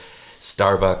ago,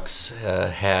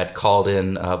 Starbucks had called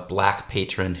in a black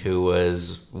patron who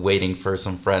was waiting for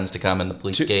some friends to come in the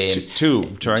police came.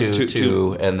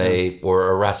 Two, and they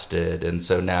were arrested. And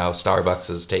so now Starbucks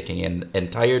is taking an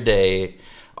entire day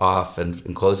off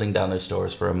and closing down their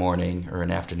stores for a morning or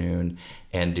an afternoon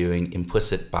and doing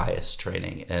implicit bias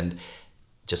training. And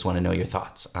just want to know your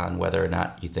thoughts on whether or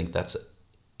not you think that's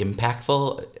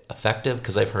impactful, effective,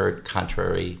 because I've heard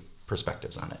contrary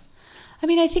perspectives on it.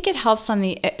 I think it helps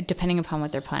depending upon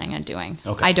what they're planning on doing.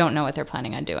 Okay. I don't know what they're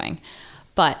planning on doing,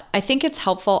 but I think it's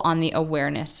helpful on the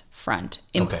awareness front.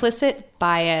 Implicit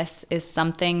bias is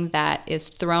something that is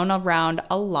thrown around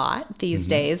a lot these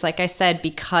days. Like I said,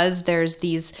 because there's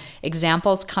these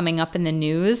examples coming up in the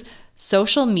news,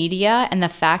 social media and the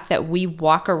fact that we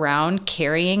walk around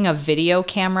carrying a video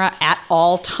camera at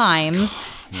all times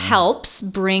helps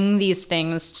bring these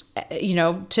things,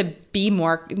 to be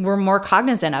we're more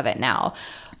cognizant of it now.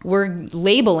 We're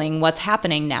labeling what's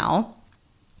happening now.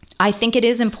 I think it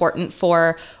is important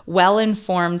for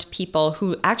well-informed people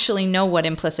who actually know what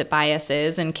implicit bias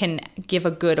is and can give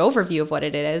a good overview of what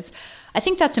it is. I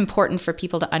think that's important for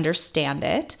people to understand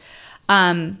it.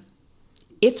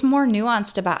 It's more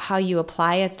nuanced about how you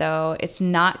apply it, though. It's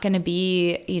not going to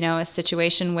be, a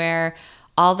situation where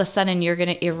all of a sudden you're going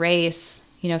to erase,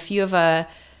 if you have a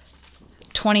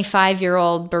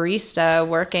 25-year-old barista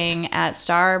working at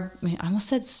I almost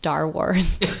said Star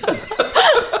Wars.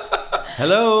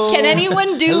 Hello. Can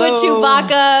anyone do Hello. a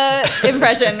Chewbacca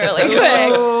impression really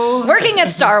quick? Working at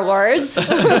Star Wars.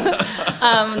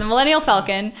 The Millennial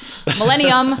Falcon.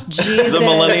 Millennium. Jesus. The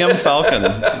Millennium Falcon.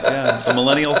 Yeah, the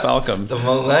Millennial Falcon. The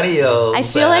millennials. I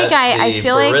feel like I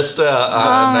feel like barista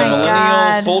oh my Millennial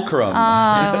God. Fulcrum.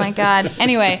 Oh my God.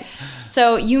 Anyway,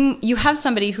 so you have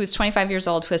somebody who's 25 years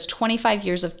old who has 25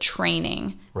 years of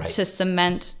training Right. to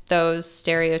cement those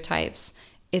stereotypes.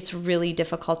 It's really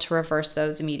difficult to reverse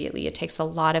those immediately. It takes a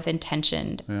lot of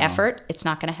intentioned effort. It's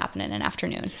not going to happen in an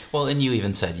afternoon. Well, and you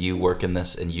even said you work in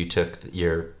this, and you took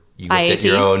you looked IAT. at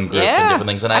your own group and different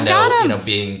things. And I I've got 'em. know,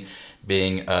 being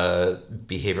a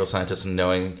behavioral scientist and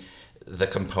knowing the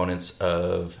components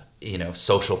of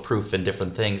social proof and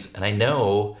different things, and I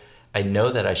know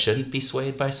that I shouldn't be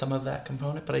swayed by some of that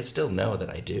component, but I still know that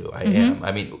I do. I am.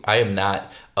 I mean, I am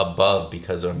not above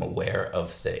because I'm aware of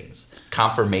things.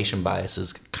 Confirmation bias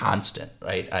is constant,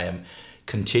 right? I am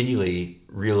continually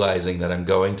realizing that I'm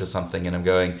going to something and I'm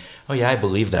going, oh yeah, I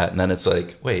believe that. And then it's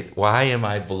like, wait, why am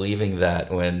I believing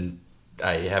that when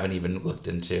I haven't even looked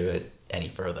into it any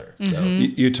further? So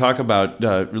You talk about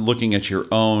looking at your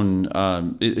own,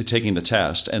 taking the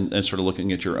test and sort of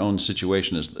looking at your own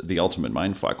situation as the ultimate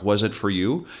mindfuck. Was it for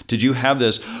you? Did you have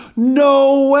this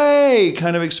no way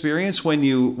kind of experience when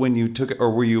you took it,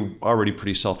 or were you already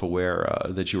pretty self-aware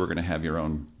that you were going to have your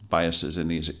own biases in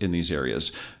these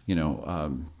areas,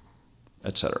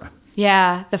 et cetera?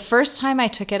 Yeah. The first time I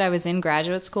took it, I was in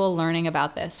graduate school learning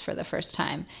about this for the first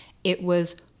time. It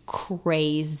was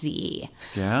crazy.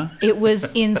 Yeah? It was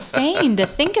insane to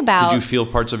think about. Did you feel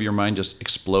parts of your mind just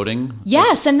exploding?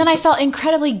 Yes, and then I felt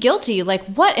incredibly guilty. Like,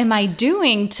 what am I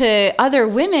doing to other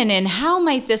women, and how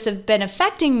might this have been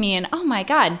affecting me? And oh my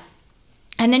God.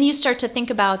 And then you start to think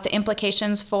about the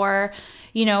implications for,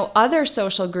 other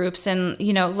social groups. And,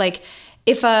 like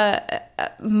if a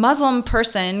Muslim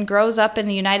person grows up in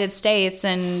the United States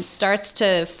and starts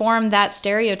to form that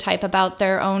stereotype about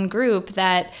their own group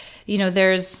that,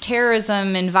 there's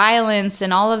terrorism and violence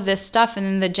and all of this stuff, and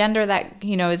then the gender that,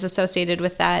 is associated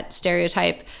with that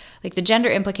stereotype, like the gender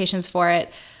implications for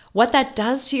it, what that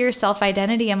does to your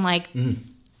self-identity, I'm like,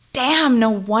 damn, no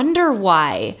wonder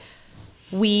why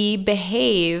we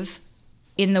behave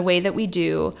in the way that we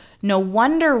do. No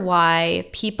wonder why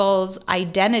people's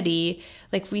identity,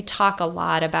 like we talk a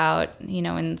lot about,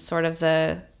 in sort of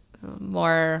the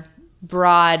more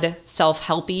broad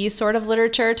self-helpy sort of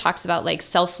literature, talks about like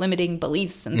self-limiting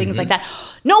beliefs and things like that.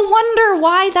 No wonder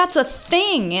why that's a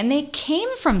thing, and they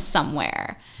came from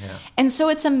somewhere. Yeah. And so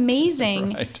it's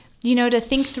amazing, Right. to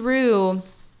think through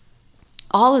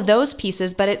all of those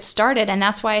pieces, but it started, and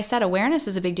that's why I said awareness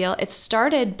is a big deal. It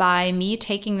started by me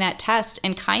taking that test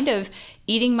and kind of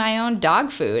eating my own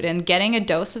dog food and getting a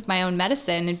dose of my own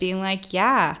medicine and being like,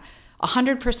 yeah,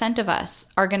 100% of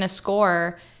us are going to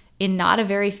score in not a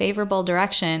very favorable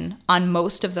direction on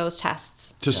most of those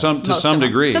tests. To some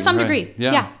degree. To some right. degree.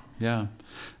 Yeah.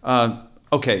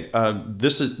 Okay,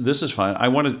 this is fun.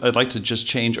 I'd like to just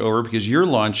change over because you're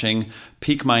launching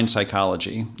Peak Mind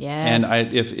Psychology. Yes.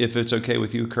 And if it's okay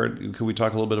with you, Kurt, could we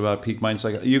talk a little bit about Peak Mind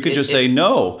Psychology? You could just say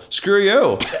no. Screw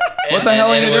you. What the hell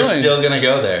are you doing? We're still gonna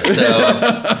go there. So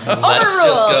let's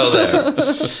just go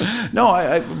there.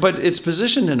 No, but it's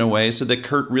positioned in a way so that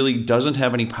Kurt really doesn't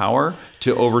have any power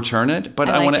to overturn it. But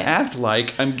I want to act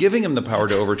like I'm giving him the power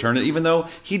to overturn it, even though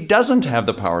he doesn't have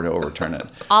the power to overturn it.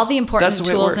 All the important That's the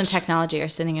way it tools and works. technology are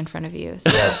sitting in front of you. So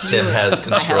Yes, Tim has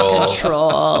I have control.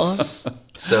 control.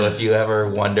 So if you ever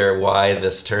wonder why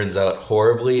this turns out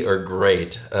horribly or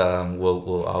great,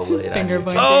 we'll all lay it Finger on you.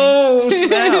 pointing. Oh,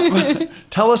 snap.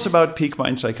 Tell us about Peak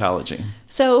Mind Psychology.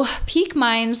 So, Peak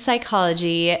Mind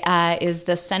Psychology is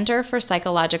the Center for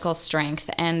Psychological Strength,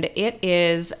 and it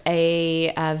is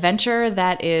a venture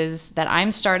that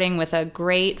I'm starting with a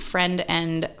great friend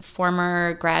and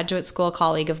former graduate school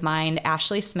colleague of mine,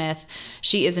 Ashley Smith.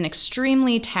 She is an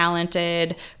extremely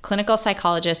talented clinical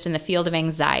psychologist in the field of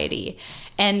anxiety.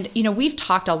 And, we've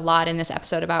talked a lot in this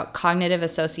episode about cognitive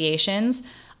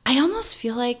associations. I almost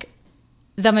feel like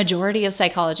the majority of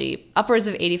psychology, upwards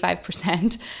of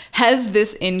 85%, has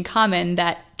this in common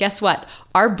that, guess what?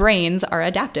 Our brains are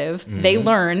adaptive. Mm-hmm. They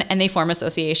learn and they form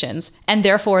associations. And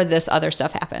therefore, this other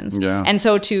stuff happens. Yeah. And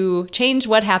so to change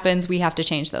what happens, we have to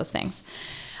change those things.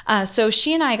 So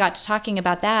she and I got to talking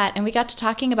about that, and we got to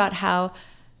talking about how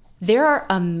there are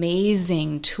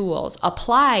amazing tools,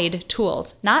 applied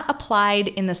tools, not applied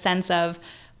in the sense of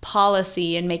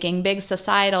policy and making big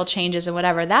societal changes and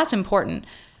whatever. That's important.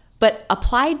 But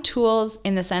applied tools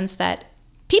in the sense that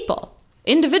people,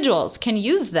 individuals, can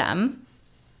use them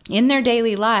in their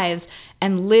daily lives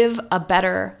and live a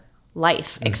better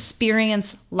life,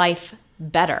 experience life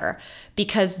better.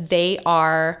 because they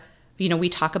are, we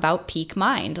talk about peak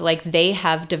mind. Like, they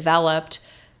have developed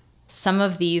some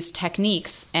of these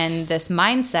techniques and this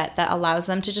mindset that allows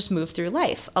them to just move through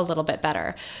life a little bit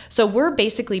better. So we're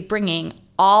basically bringing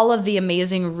all of the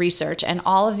amazing research and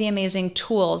all of the amazing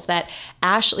tools that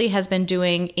Ashley has been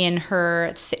doing in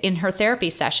her therapy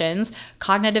sessions,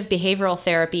 cognitive behavioral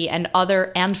therapy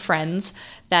and friends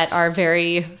that are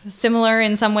very similar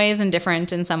in some ways and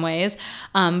different in some ways,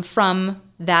 from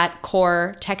that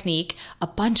core technique, a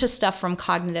bunch of stuff from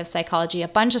cognitive psychology, a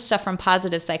bunch of stuff from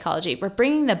positive psychology. We're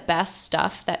bringing the best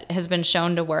stuff that has been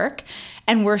shown to work,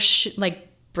 and we're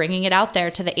bringing it out there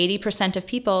to the 80% of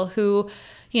people who,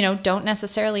 don't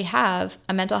necessarily have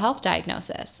a mental health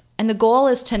diagnosis. And the goal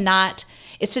is to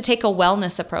take a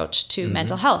wellness approach to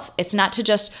mental health. It's not to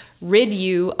just rid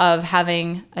you of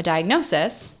having a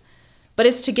diagnosis, but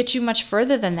it's to get you much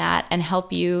further than that and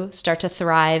help you start to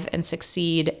thrive and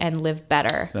succeed and live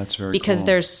better. That's very because cool.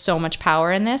 There's so much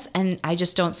power in this, and I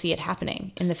just don't see it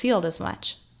happening in the field as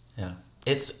much. Yeah.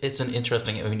 It's an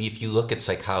interesting, if you look at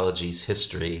psychology's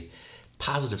history,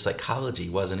 positive psychology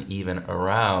wasn't even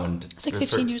around. It's like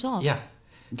 15 years old. Yeah.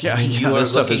 Yeah,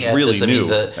 This stuff is really new.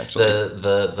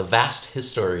 The vast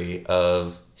history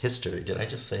of history. Did I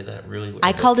just say that really weird?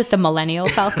 I called it the Millennial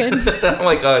Falcon. Oh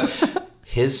my God.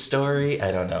 His story?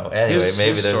 I don't know. Anyway, maybe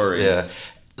his story. Yeah.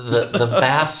 The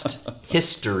vast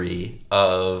history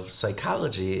of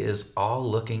psychology is all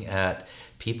looking at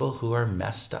people who are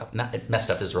messed up. Not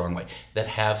messed up is the wrong way. That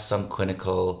have some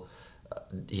clinical,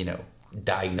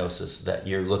 diagnosis that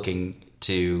you're looking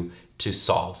to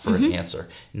solve for an answer.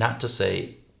 Not to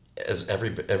say, as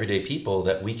everyday people,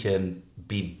 that we can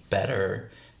be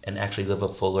better and actually live a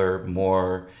fuller,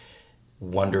 more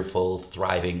wonderful,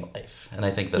 thriving life. And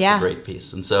I think that's a great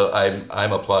piece. And so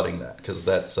I'm applauding that, because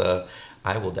that's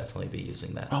I will definitely be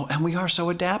using that. Oh, and we are so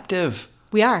adaptive.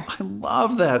 We are. I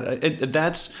love that.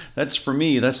 That's for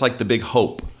me, that's like the big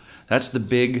hope. That's the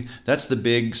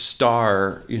big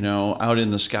star, out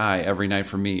in the sky every night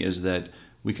for me, is that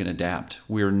we can adapt.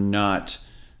 We're not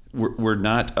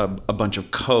a bunch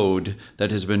of code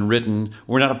that has been written.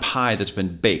 We're not a pie that's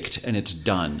been baked and it's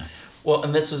done. Well,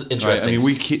 and this is interesting.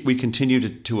 Right? We continue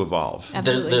to evolve.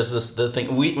 There's the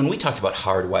thing when we talked about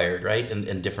hardwired, right,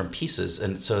 and different pieces,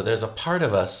 and so there's a part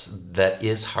of us that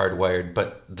is hardwired,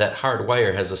 but that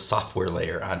hardwire has a software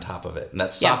layer on top of it, and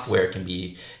that software can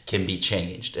be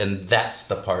changed, and that's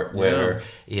the part where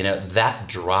that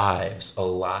drives a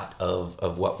lot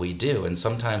of what we do, and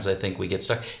sometimes I think we get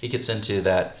stuck. It gets into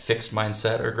that fixed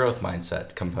mindset or growth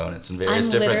mindset components and various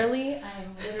different. I'm literally.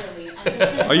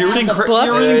 Are you reading Carol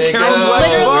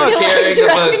Dweck's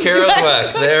book? Carol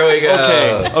Dweck. There we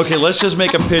go. Okay. Let's just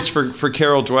make a pitch for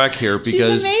Carol Dweck here,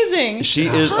 because she's amazing. She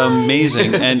is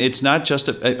amazing, and it's not just.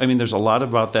 There's a lot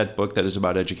about that book that is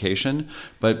about education,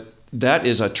 but that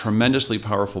is a tremendously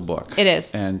powerful book. It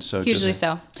is, and so hugely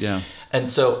so. Yeah. And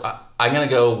so I'm going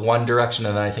to go one direction,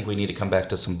 and then I think we need to come back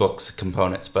to some books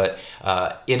components. But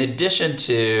in addition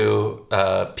to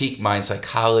Peak Mind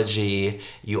Psychology,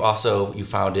 you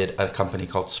founded a company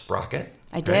called Sprocket.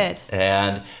 I did.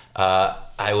 And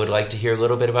I would like to hear a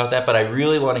little bit about that, but I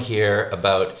really want to hear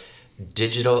about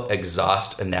digital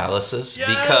exhaust analysis,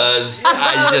 because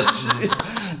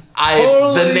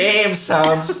the name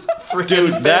sounds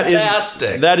freaking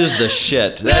fantastic. That is the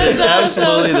shit. That is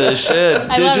absolutely the shit.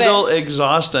 Digital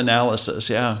exhaust analysis.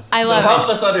 Yeah. I love it. Help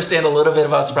us understand a little bit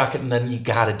about Sprocket, and then you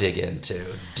got to dig into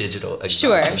digital exhaust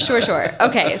analysis. Sure.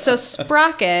 Okay, so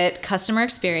Sprocket Customer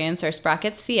Experience, or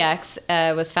Sprocket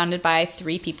CX, was founded by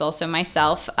 3 people. So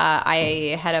myself,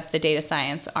 I head up the data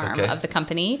science arm of the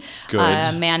company. Good.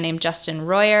 A man named Justin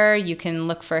Royer. You can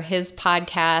look for his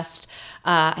podcast.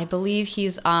 I believe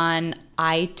he's on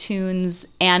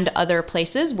iTunes and other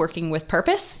places, Working with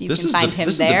Purpose. You can find him there.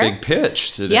 This is the big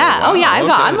pitch today. Yeah. Wow. Oh, yeah.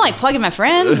 I'm like plugging my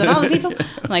friends and all the people.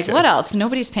 I'm like, what else?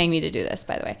 Nobody's paying me to do this,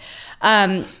 by the way.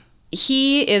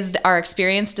 He is our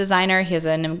experience designer. He has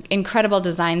an incredible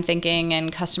design thinking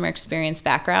and customer experience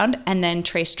background. And then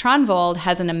Trace Tronvold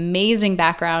has an amazing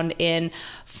background in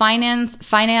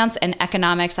finance and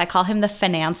economics. I call him the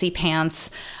financy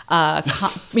pants,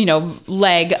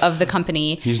 leg of the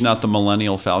company. He's not the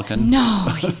Millennial Falcon. No,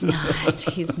 he's not.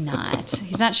 He's not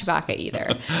Chewbacca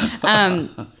either.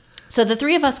 So the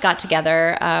 3 of us got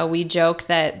together. We joke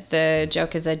that the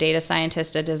joke is a data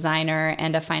scientist, a designer,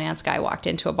 and a finance guy walked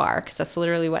into a bar, because that's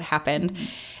literally what happened.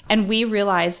 And we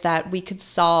realized that we could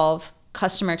solve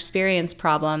customer experience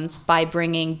problems by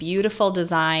bringing beautiful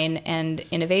design and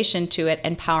innovation to it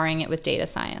and powering it with data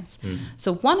science.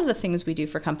 So one of the things we do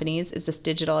for companies is this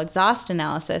digital exhaust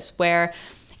analysis, where,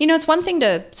 it's one thing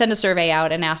to send a survey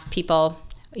out and ask people,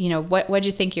 what'd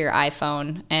you think of your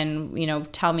iPhone?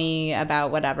 And, tell me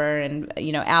about whatever. And,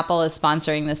 Apple is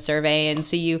sponsoring this survey. And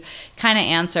so you kind of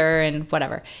answer and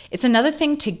whatever. It's another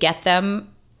thing to get them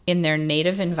in their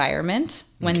native environment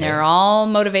when they're all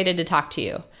motivated to talk to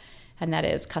you. And that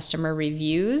is customer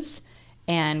reviews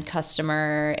and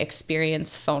customer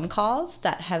experience phone calls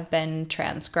that have been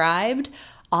transcribed.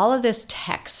 All of this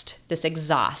text, this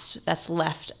exhaust that's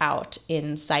left out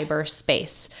in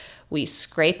cyberspace. We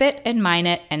scrape it and mine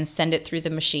it and send it through the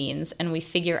machines, and we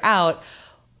figure out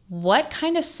what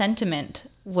kind of sentiment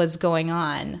was going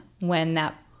on when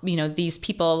that, these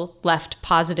people left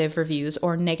positive reviews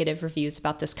or negative reviews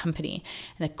about this company.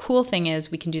 And the cool thing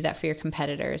is we can do that for your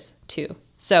competitors too.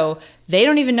 So they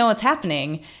don't even know what's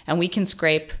happening, and we can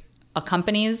scrape a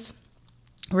company's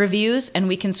reviews and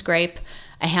we can scrape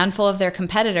a handful of their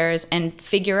competitors and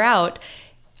figure out,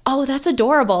 oh, that's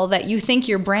adorable that you think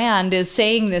your brand is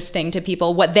saying this thing to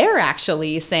people. What they're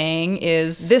actually saying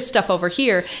is this stuff over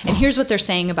here, and here's what they're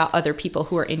saying about other people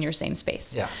who are in your same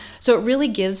space. Yeah. So it really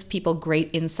gives people great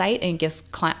insight and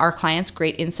gives our clients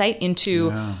great insight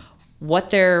into what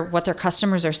their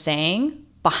customers are saying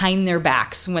behind their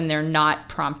backs when they're not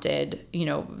prompted,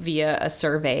 via a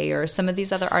survey or some of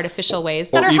these other artificial ways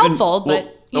that are helpful,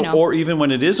 but or even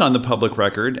when it is on the public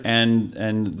record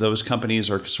and those companies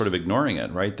are sort of ignoring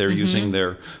it, right? They're using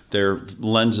their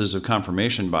lenses of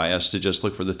confirmation bias to just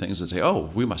look for the things that say, oh,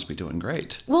 we must be doing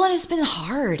great. Well, and it's been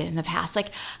hard in the past. Like,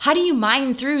 how do you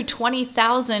mine through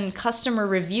 20,000 customer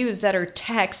reviews that are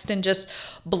text and just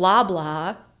blah,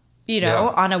 blah,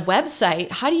 on a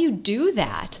website? How do you do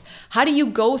that? How do you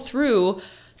go through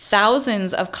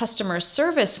thousands of customer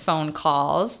service phone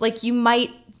calls? Like, you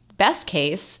might, best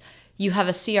case, you have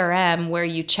a CRM where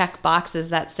you check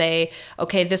boxes that say,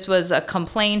 okay, this was a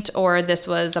complaint or this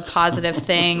was a positive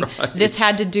thing. Right. This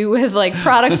had to do with like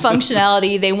product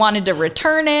functionality. They wanted to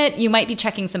return it. You might be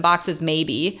checking some boxes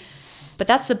maybe, but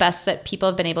that's the best that people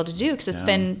have been able to do because it's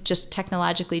been just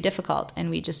technologically difficult, and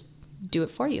we just do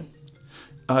it for you.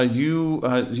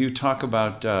 You talk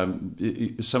about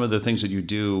some of the things that you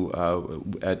do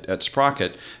at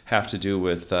Sprocket have to do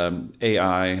with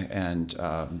AI and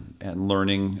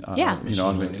learning.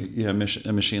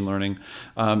 Machine learning.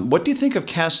 What do you think of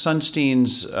Cass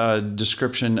Sunstein's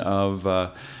description of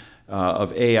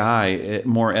AI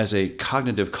more as a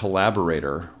cognitive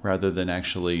collaborator rather than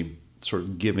actually sort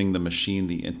of giving the machine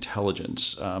the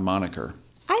intelligence moniker?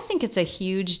 I think it's a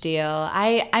huge deal.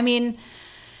 I mean,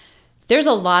 there's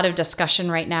a lot of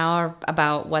discussion right now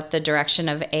about what the direction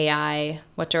of AI,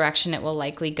 what direction it will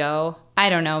likely go. I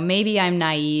don't know. Maybe I'm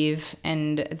naive,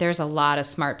 and there's a lot of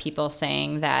smart people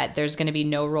saying that there's going to be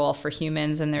no role for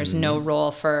humans and there's no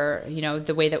role for,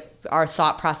 the way that our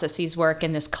thought processes work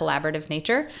in this collaborative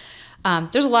nature.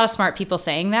 There's a lot of smart people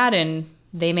saying that, and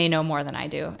they may know more than I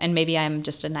do. And maybe I'm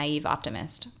just a naive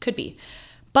optimist. Could be.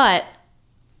 But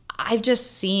I've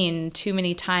just seen too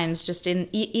many times, just in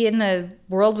the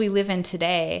world we live in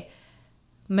today,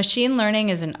 machine learning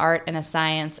is an art and a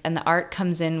science, and the art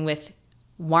comes in with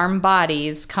warm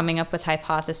bodies coming up with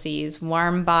hypotheses,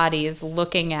 warm bodies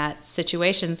looking at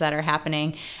situations that are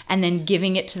happening, and then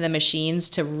giving it to the machines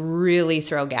to really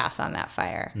throw gas on that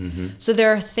fire. So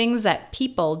there are things that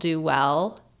people do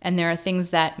well, and there are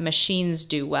things that machines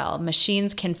do well.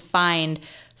 Machines can find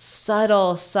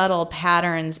subtle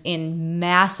patterns in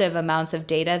massive amounts of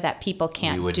data that people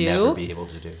can't do. We would never be able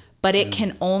to do. But it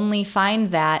can only find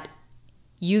that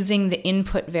using the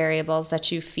input variables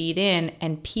that you feed in,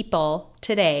 and people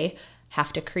today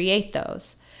have to create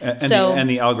those. And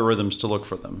the algorithms to look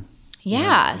for them.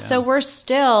 Yeah.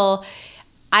 So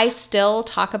I still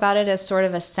talk about it as sort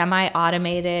of a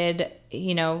semi-automated,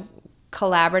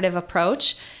 collaborative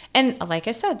approach. And like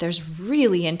I said, there's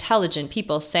really intelligent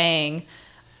people saying,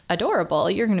 adorable,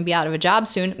 you're going to be out of a job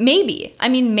soon. Maybe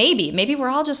we're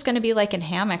all just going to be like in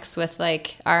hammocks with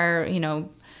like our,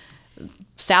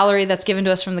 salary that's given to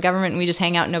us from the government, and we just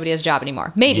hang out and nobody has a job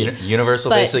anymore. Maybe.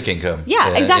 Universal basic income.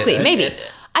 Yeah, exactly. Maybe.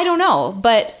 I don't know.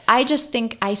 But I just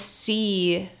think I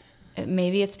see,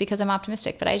 maybe it's because I'm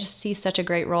optimistic, but I just see such a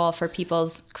great role for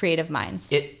people's creative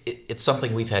minds. It's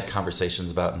something we've had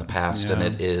conversations about in the past, and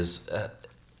it is,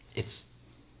 it's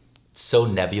so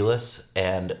nebulous,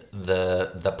 and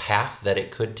the path that it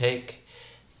could take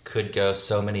could go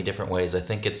so many different ways. I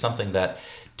think it's something that,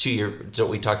 to what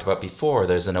we talked about before,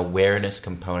 there's an awareness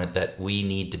component that we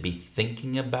need to be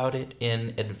thinking about it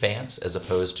in advance as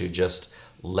opposed to just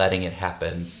letting it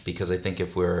happen. Because I think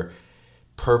if we're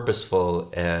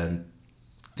purposeful and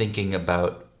thinking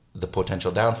about the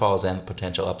potential downfalls and the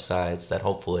potential upsides, that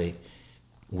hopefully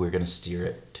we're going to steer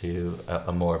it to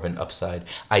a more of an upside.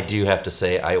 I do have to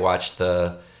say, I watched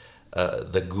the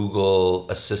the Google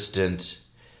Assistant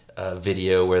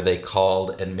video where they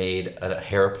called and made a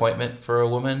hair appointment for a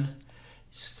woman.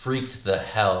 It's freaked the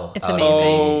hell It's out amazing. of me.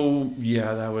 Oh,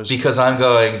 yeah, that was... Because I'm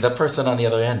going, the person on the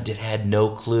other end had no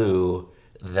clue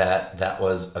that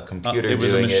was a computer doing it. It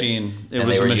was a machine.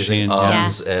 And they were using Yeah.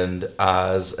 ums and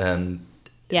ahs and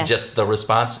Yes. just the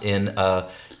response in a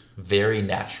very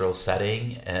natural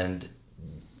setting. And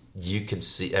you could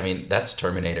see, I mean, that's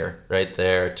Terminator right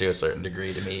there to a certain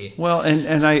degree to me. Well,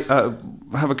 and I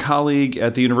have a colleague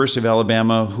at the University of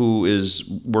Alabama who is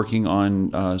working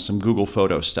on some Google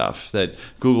Photo stuff, that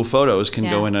Google Photos can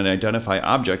go in and identify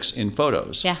objects in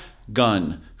photos. Yeah.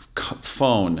 Gun,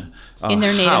 phone, In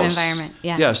their native house. environment,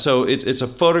 yeah. Yeah, so it's a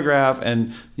photograph,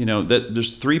 and that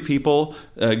there's 3 people.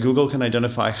 Google can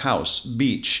identify house,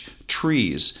 beach,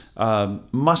 trees,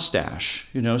 mustache.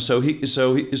 So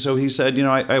he said,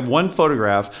 I have one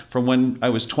photograph from when I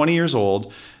was 20 years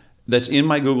old that's in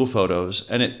my Google Photos,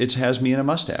 and it has me in a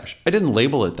mustache. I didn't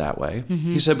label it that way.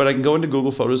 Mm-hmm. He said, but I can go into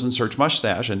Google Photos and search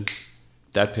mustache, and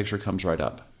that picture comes right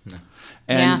up.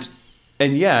 Yeah.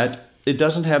 And yet, it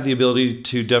doesn't have the ability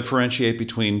to differentiate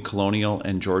between colonial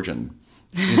and Georgian.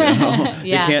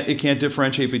 Yeah. It can't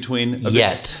differentiate between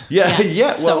Yet.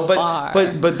 Yeah. So Well, far.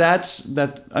 but that's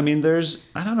I mean, there's,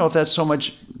 I don't know if that's so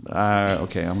much.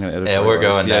 Okay, I'm gonna edit. Yeah, we're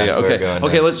going down. Yeah. We're Okay. going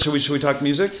Okay. down. Should we talk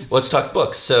music? Let's talk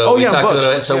books. So Oh, we yeah, talked books.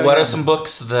 about it. So Yeah, what yeah. are some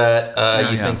books that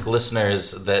you yeah. think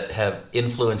listeners that have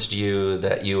influenced you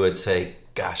that you would say,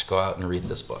 gosh, go out and read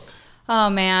this book?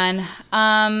 Oh man.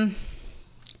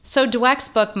 So Dweck's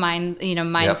book,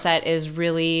 Mindset, is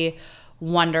really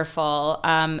wonderful.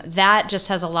 That just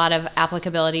has a lot of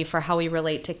applicability for how we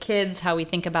relate to kids, how we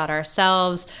think about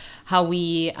ourselves, how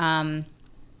we,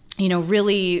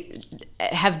 really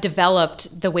have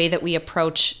developed the way that we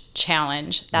approach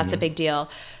challenge. That's a big deal.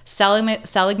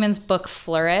 Seligman's book,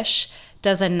 Flourish,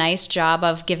 does a nice job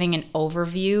of giving an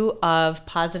overview of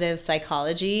positive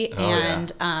psychology.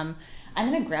 I'm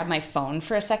going to grab my phone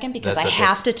for a second because That's I okay.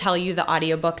 have to tell you the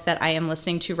audiobook that I am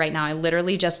listening to right now. I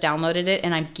literally just downloaded it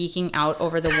and I'm geeking out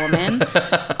over the woman.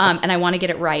 And I want to get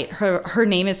it right. Her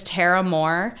name is Tara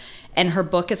Moore and her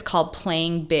book is called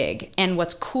Playing Big. And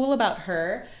what's cool about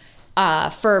her,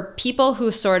 for people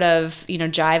who sort of,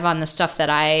 jive on the stuff that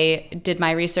I did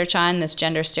my research on, this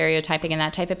gender stereotyping and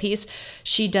that type of piece,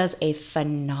 she does a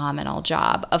phenomenal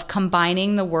job of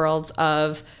combining the worlds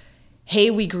of,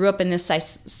 hey, we grew up in this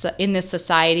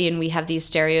society and we have these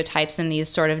stereotypes and these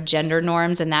sort of gender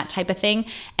norms and that type of thing.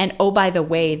 And oh, by the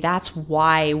way, that's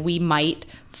why we might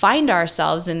find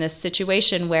ourselves in this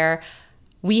situation where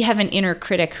we have an inner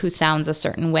critic who sounds a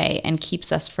certain way and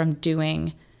keeps us from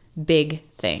doing big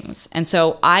things. And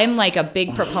so I'm like a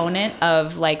big proponent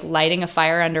of like lighting a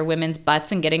fire under women's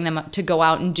butts and getting them to go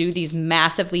out and do these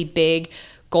massively big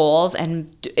goals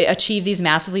and achieve these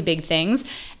massively big things.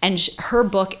 And her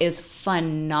book is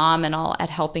phenomenal at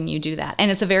helping you do that.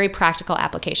 And it's a very practical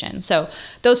application. So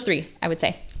those 3, I would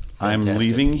say. I'm Fantastic.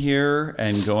 leaving here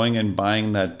and going and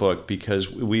buying that book because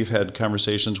we've had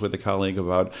conversations with a colleague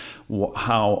about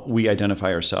how we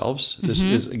identify ourselves.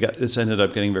 This ended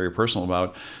up getting very personal.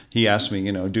 About, he asked me,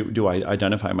 do I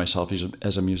identify myself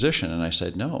as a musician? And I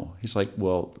said no. He's like,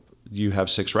 well, you have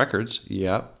 6 records.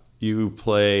 Yeah. You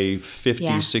play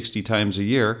 50, 60 times a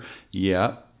year.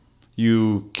 Yeah.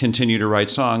 You continue to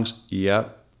write songs. Yeah.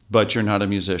 But you're not a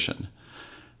musician.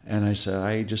 And I said,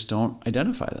 I just don't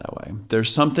identify that way.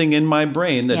 There's something in my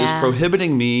brain that is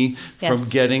prohibiting me from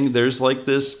getting, there's like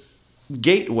this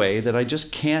gateway that I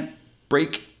just can't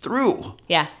break through.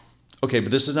 Yeah. Okay,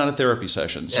 but this is not a therapy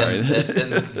session. Sorry. And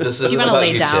this Do you isn't want to about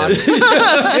lay you, down?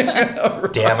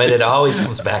 Tim. Damn it, it always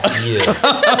comes back to you.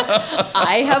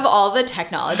 I have all the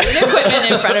technology and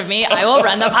equipment in front of me. I will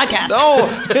run the podcast.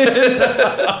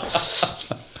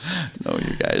 No,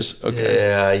 you guys. Okay.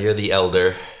 Yeah, you're the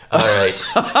elder. All right.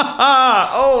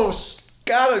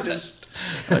 God,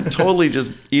 I'm totally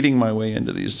just eating my way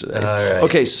into these today. All right.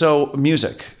 Okay, so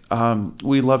music.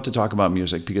 We love to talk about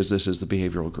music because this is the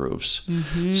Behavioral Grooves.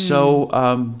 Mm-hmm. So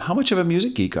how much of a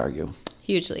music geek are you?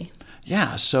 Hugely.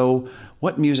 Yeah, so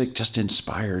what music just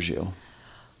inspires you?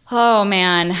 Oh,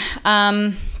 man.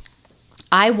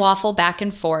 I waffle back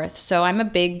and forth. So I'm a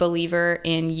big believer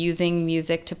in using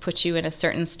music to put you in a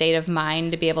certain state of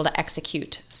mind to be able to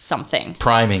execute something.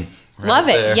 Priming. Right Love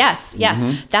it. there. Yes.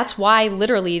 That's why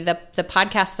literally the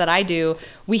podcast that I do,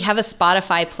 we have a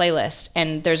Spotify playlist.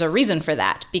 And there's a reason for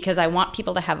that because I want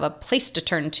people to have a place to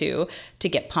turn to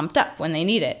get pumped up when they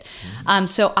need it.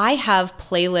 So I have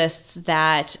playlists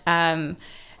that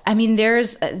I mean,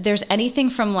 there's anything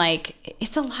from like,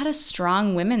 it's a lot of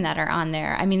strong women that are on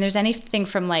there. I mean, there's anything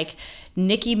from like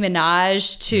Nicki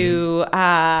Minaj to,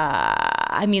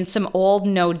 I mean, some old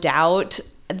No Doubt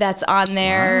that's on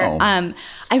there. Wow.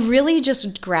 I really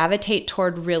just gravitate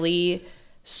toward really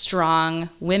strong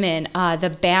women.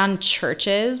 The band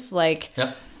Churches, like,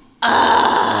 Yep.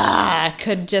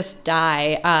 could just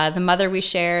die. The Mother We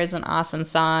Share is an awesome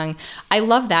song. I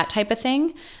love that type of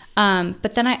thing.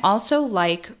 But then I also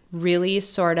like really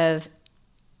sort of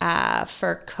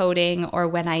for coding or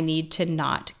when I need to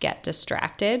not get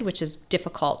distracted, which is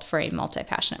difficult for a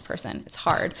multi-passionate person. It's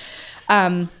hard.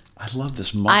 I love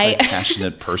this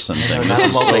multi-passionate person thing. Not This a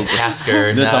is so-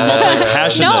 multitasker. It's a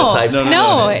multi-passionate.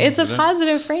 No, it's a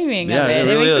positive framing Yeah, of it.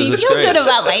 it really makes is. me It's feel great. good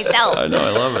about myself. I know,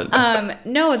 I love it.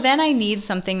 No, then I need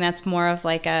something that's more of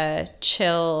like a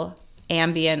chill,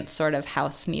 ambient sort of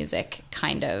house music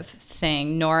kind of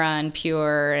thing. Nora and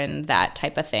Pure and that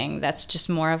type of thing. That's just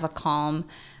more of a calm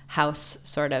house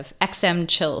sort of XM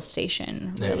chill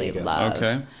station. There Really you go. love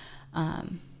Okay.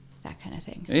 that kind of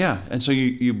thing. Yeah, and so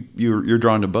you're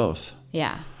drawn to both.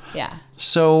 Yeah.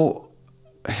 So,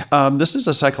 this is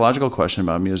a psychological question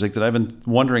about music that I've been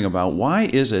wondering about. Why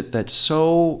is it that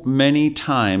so many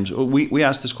times we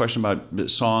ask this question about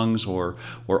songs or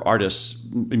artists,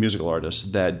 musical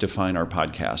artists that define our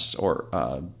podcasts or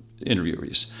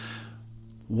interviewees?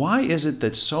 Why is it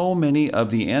that so many of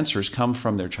the answers come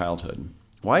from their childhood?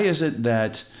 Why is it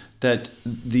that right?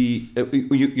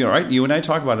 You and I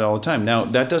talk about it all the time. Now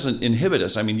that doesn't inhibit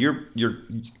us. I mean, your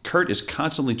Kurt is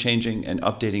constantly changing and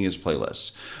updating his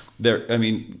playlists.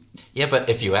 Yeah, but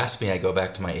if you ask me, I go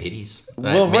back to my 80s.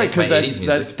 Well, right, because that's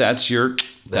that's your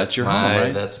home,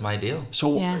 right? That's my deal.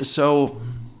 So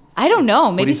I don't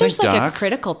know. Maybe do you there's think, like Doc? a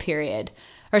critical period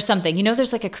or something. You know,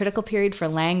 there's like a critical period for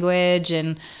language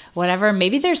and whatever.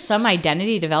 Maybe there's some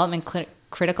identity development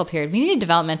critical period. We need a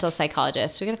developmental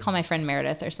psychologist. We got to call my friend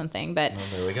Meredith or something. But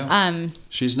There we go.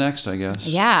 she's next, I guess.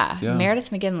 yeah,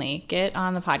 Meredith McGinley, get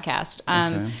on the podcast.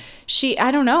 Okay.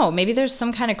 I don't know. Maybe there's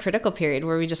some kind of critical period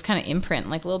where we just kind of imprint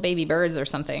like little baby birds or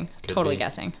something. Totally be.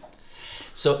 guessing.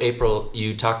 So, April,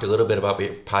 you talked a little bit about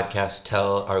your podcast.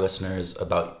 Tell our listeners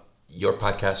about your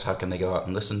podcast. How can they go out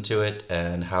and listen to it?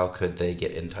 And how could they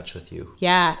get in touch with you?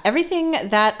 Yeah, everything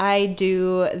that I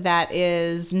do that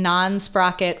is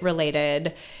non-Sprocket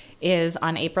related is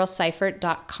on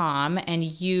aprilseifert.com, and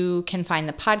you can find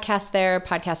the podcast there.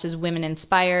 Podcast is Women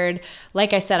Inspired.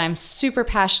 Like I said, I'm super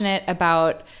passionate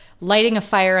about lighting a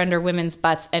fire under women's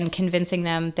butts and convincing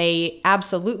them they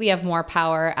absolutely have more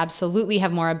power, absolutely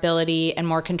have more ability and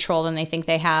more control than they think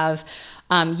they have.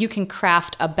 You can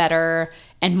craft a better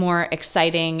and more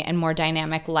exciting and more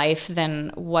dynamic life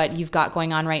than what you've got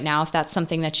going on right now, if that's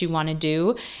something that you want to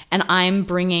do. And I'm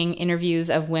bringing interviews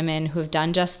of women who have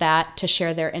done just that to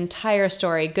share their entire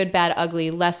story, good, bad, ugly,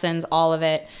 lessons, all of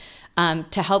it,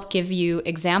 to help give you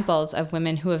examples of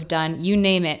women who have done, you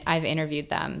name it, I've interviewed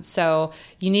them. So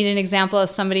you need an example of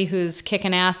somebody who's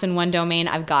kicking ass in one domain,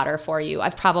 I've got her for you.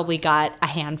 I've probably got a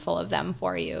handful of them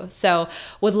for you. So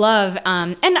would love,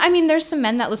 and I mean, there's some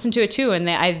men that listen to it too, and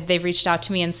they've reached out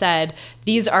to me and said,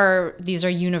 these are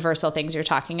universal things you're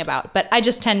talking about. But I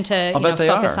just tend to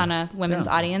focus on a women's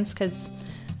audience because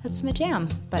that's my jam.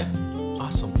 But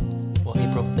Awesome. Well,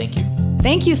 April, thank you.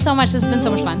 Thank you so much. This has been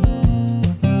so much fun.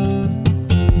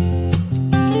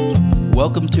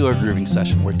 Welcome to our grooving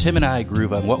session, where Tim and I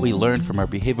groove on what we learned from our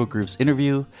Behavioral Grooves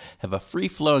interview, have a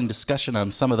free-flowing discussion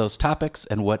on some of those topics,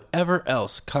 and whatever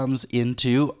else comes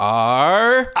into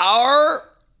our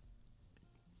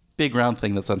big round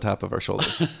thing that's on top of our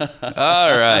shoulders.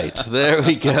 All right, there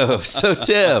we go. So,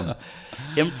 Tim,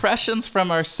 impressions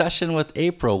from our session with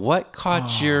April. What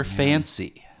caught your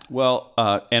fancy? Well,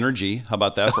 energy. How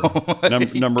about that?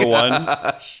 For number one.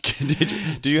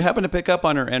 Did you happen to pick up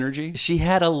on her energy? She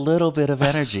had a little bit of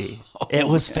energy. It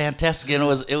was fantastic, and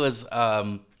it was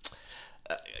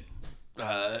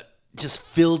just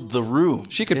filled the room.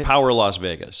 She could power Las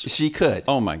Vegas. She could.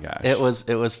 Oh my gosh. It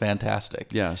was fantastic.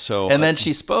 Yeah. So and then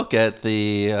she spoke at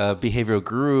the Behavioral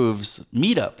Grooves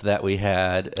meetup that we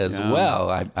had as well.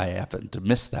 I happened to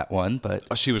miss that one,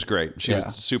 but she was great. She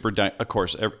was super. Of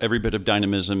course, every bit of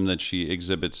dynamism that she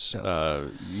exhibits,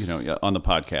 on the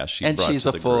podcast, she and brought she's to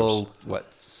a the full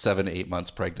groups. 7-8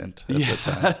 months pregnant at the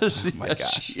time. Oh my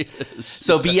gosh. She is.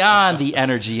 So beyond the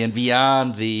energy and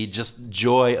beyond the just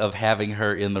joy of having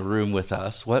her in the room with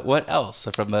us, what else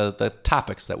from the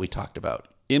topics that we talked about?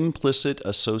 Implicit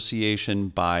association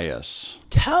bias.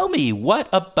 Tell me, what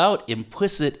about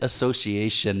implicit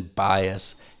association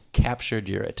bias captured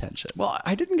your attention? Well,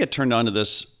 I didn't get turned on to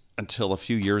this until a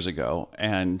few years ago,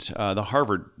 and the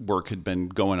Harvard work had been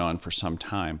going on for some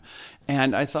time.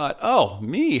 And I thought, oh,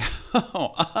 me,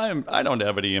 I don't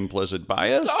have any implicit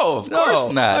bias. Oh, of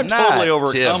course not. I've Not totally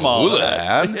overcome Tim all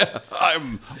Houlihan. that. Yeah,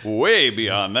 I'm way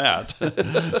beyond that.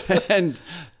 And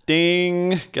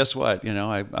ding, guess what?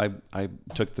 I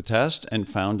took the test and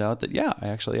found out that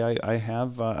I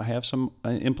have some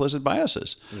implicit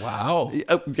biases. Wow.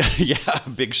 Yeah,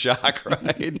 big shock,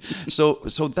 right? So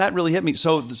that really hit me.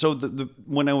 So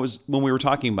when we were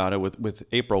talking about it with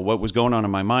April, what was going on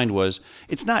in my mind was,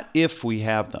 it's not if we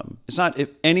have them. It's not if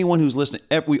anyone who's listening.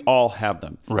 We all have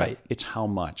them. Right. It's how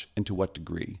much and to what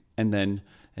degree, and then,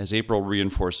 as April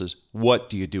reinforces, what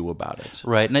do you do about it?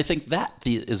 Right. And I think that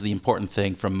is the important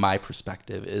thing from my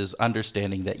perspective, is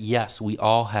understanding that, yes, we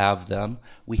all have them.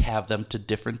 We have them to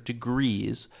different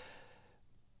degrees.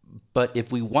 But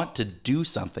if we want to do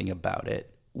something about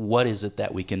it, what is it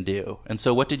that we can do? And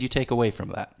so what did you take away from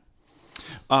that?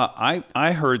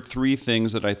 I heard three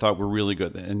things that I thought were really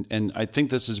good. And I think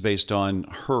this is based on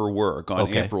her work, on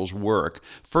Okay. April's work.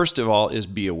 First of all is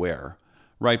be aware.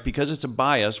 Right, because it's a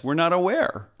bias, we're not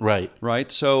aware. Right.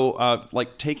 Right. So,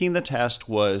 like taking the test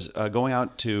was going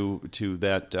out to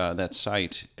that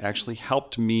site actually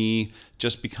helped me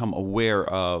just become aware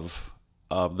of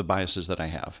the biases that I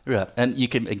have. Yeah. And you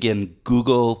can, again,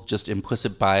 Google just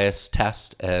implicit bias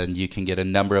test, and you can get a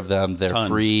number of them. They're Tons.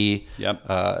 free. Yep.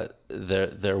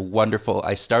 They're wonderful.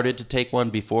 I started to take one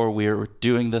before we were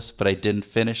doing this, but I didn't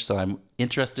finish, so I'm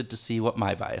interested to see what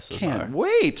my biases Can't are.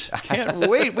 wait. Can't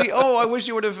wait. I wish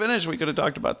you would have finished. We could have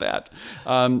talked about that.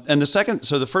 And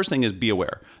the first thing is be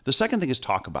aware. The second thing is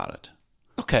talk about it.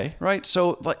 Okay. Right.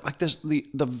 So like this,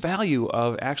 the value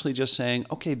of actually just saying,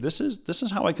 okay, this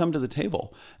is how I come to the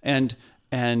table. And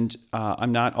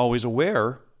I'm not always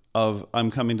aware of I'm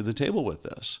coming to the table with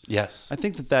this. Yes. I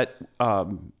think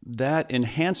that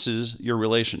enhances your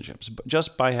relationships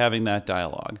just by having that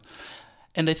dialogue.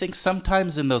 And I think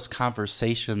sometimes in those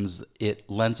conversations, it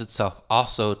lends itself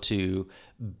also to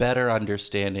better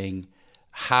understanding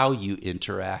how you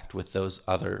interact with those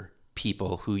other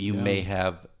people who you may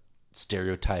have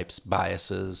stereotypes,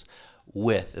 biases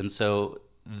with. And so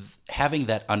having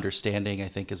that understanding, I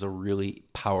think, is a really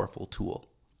powerful tool.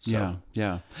 So.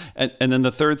 Yeah. And then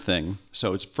the third thing,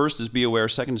 so it's first is be aware,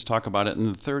 second is talk about it, and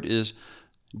the third is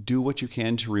do what you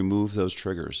can to remove those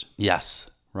triggers.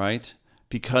 Yes. Right?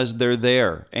 Because they're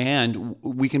there, and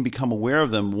we can become aware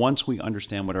of them once we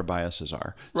understand what our biases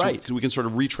are. Right. So we can sort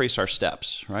of retrace our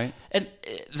steps, right? And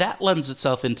that lends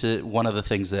itself into one of the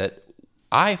things that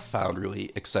I found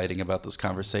really exciting about this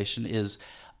conversation is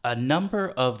a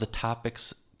number of the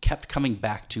topics kept coming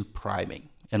back to priming.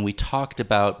 And we talked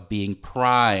about being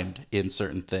primed in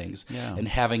certain things and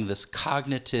having this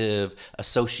cognitive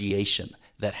association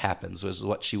that happens, was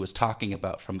what she was talking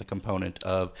about from the component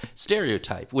of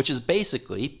stereotype, which is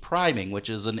basically priming,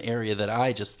 which is an area that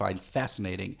I just find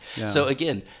fascinating. Yeah. So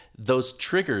again, those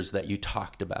triggers that you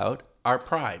talked about are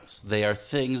primes. They are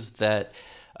things that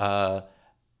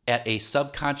at a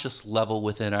subconscious level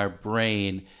within our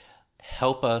brain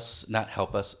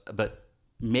but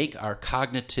make our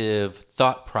cognitive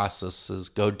thought processes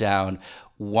go down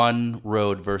one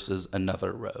road versus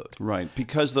another road. Right,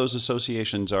 because those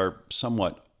associations are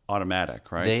somewhat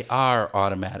automatic, right? They are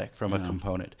automatic from a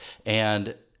component.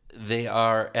 And they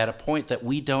are at a point that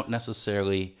we don't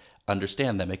necessarily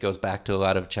understand them. It goes back to a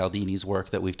lot of Cialdini's work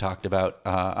that we've talked about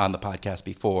on the podcast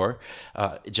before.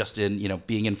 Just in,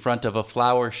 being in front of a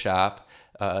flower shop,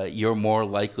 you're more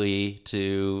likely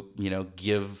to,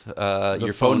 give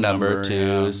your phone number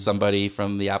to somebody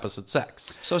from the opposite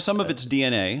sex. So some of it's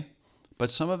DNA, but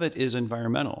some of it is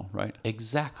environmental, right?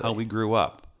 Exactly. How we grew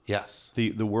up. Yes.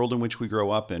 The world in which we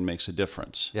grow up in makes a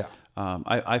difference. Yeah.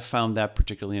 I found that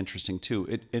particularly interesting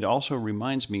too. It also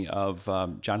reminds me of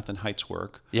Jonathan Haidt's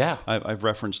work. Yeah. I've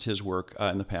referenced his work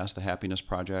in the past, the Happiness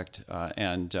Project,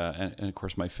 and of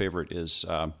course my favorite is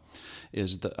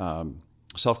the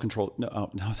self-control. No,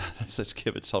 let's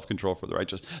give it self-control for the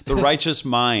righteous. The Righteous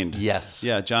Mind. Yes.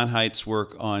 Yeah, John Haidt's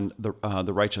work on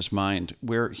the Righteous Mind,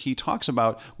 where he talks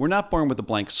about we're not born with a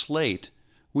blank slate.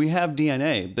 We have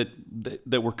DNA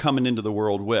that we're coming into the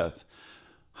world with.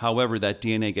 However, that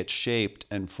DNA gets shaped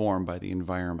and formed by the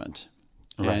environment.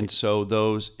 Right. And so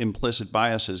those implicit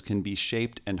biases can be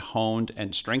shaped and honed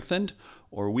and strengthened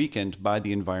or weakened by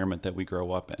the environment that we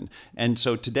grow up in. And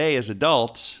so today as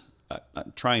adults,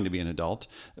 trying to be an adult,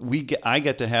 I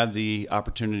get to have the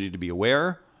opportunity to be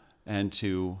aware and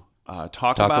to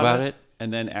talk about it,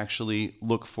 and then actually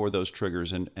look for those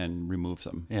triggers and remove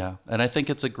them. Yeah, and I think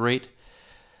it's a great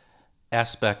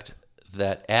aspect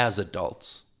that as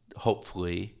adults,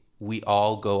 hopefully, we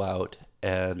all go out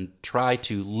and try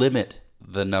to limit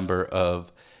the number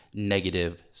of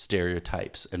negative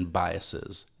stereotypes and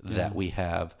biases that we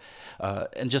have,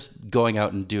 and just going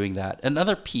out and doing that.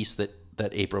 Another piece that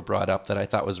April brought up that I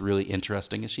thought was really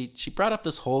interesting is she brought up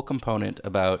this whole component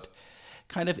about,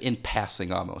 kind of in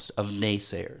passing almost, of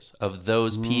naysayers, of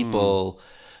those people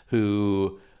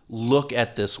who look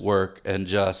at this work and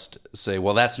just say,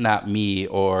 well, that's not me,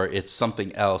 or it's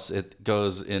something else. It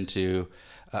goes into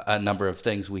a number of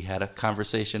things. We had a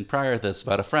conversation prior to this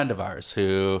about a friend of ours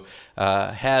who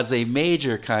has a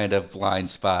major kind of blind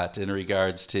spot in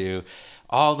regards to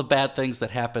all the bad things that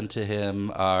happen to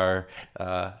him are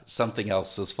something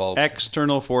else's fault.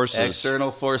 External forces.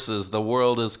 External forces. The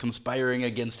world is conspiring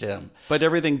against him. But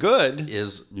everything good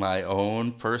is my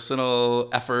own personal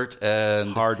effort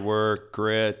and hard work,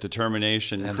 grit,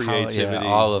 determination, and creativity.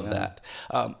 All of that.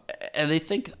 And I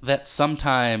think that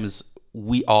sometimes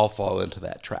we all fall into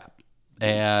that trap.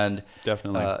 And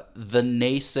definitely, the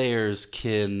naysayers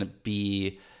can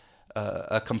be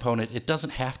a component. It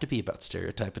doesn't have to be about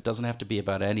stereotype. It doesn't have to be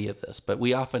about any of this, but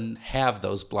we often have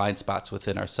those blind spots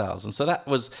within ourselves. And so that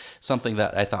was something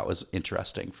that I thought was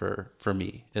interesting for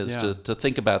me, is to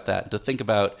think about that, to think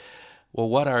about, well,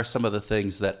 what are some of the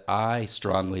things that I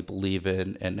strongly believe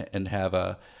in and have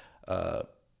a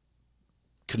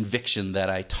conviction that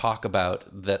I talk about,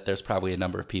 that there's probably a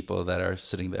number of people that are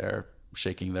sitting there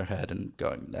shaking their head and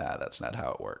going, nah, that's not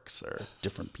how it works, or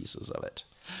different pieces of it.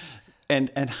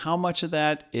 And how much of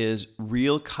that is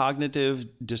real cognitive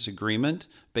disagreement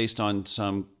based on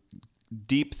some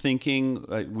deep thinking?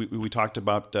 We talked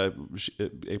about,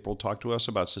 April talked to us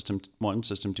about System 1,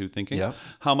 System 2 thinking. Yeah.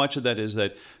 How much of that is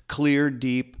that clear,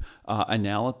 deep,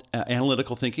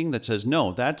 analytical thinking that says,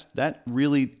 no, that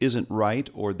really isn't right,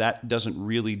 or that doesn't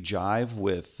really jive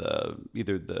with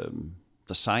either the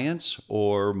science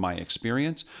or my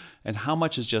experience? And how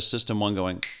much is just System 1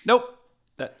 going, nope,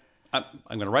 I'm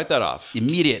going to write that off.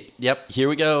 Immediate. Yep. Here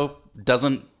we go.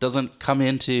 Doesn't come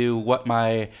into what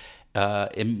my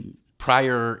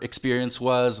prior experience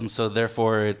was, and so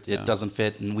therefore it doesn't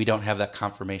fit, and we don't have that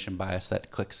confirmation bias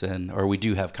that clicks in, or we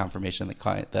do have confirmation in the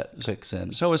client that clicks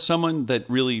in. So as someone that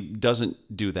really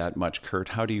doesn't do that much, Kurt,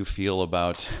 how do you feel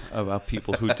about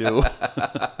people who do?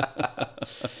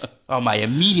 Oh, my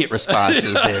immediate response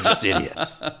is they're just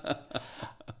idiots.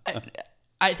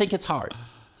 I think it's hard.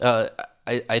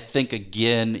 I think,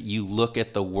 again, you look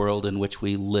at the world in which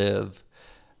we live,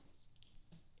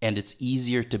 and it's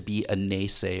easier to be a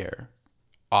naysayer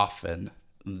often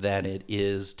than it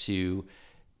is to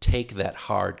take that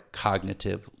hard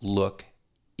cognitive look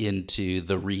into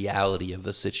the reality of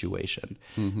the situation.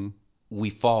 Mm-hmm. We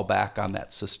fall back on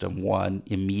that System 1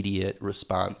 immediate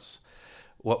response.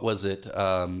 What was it?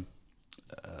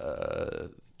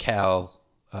 Cal...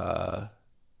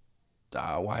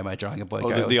 why am I drawing a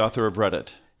blank? The author of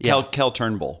Reddit. Yeah. Cal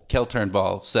Turnbull. Cal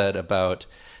Turnbull said about,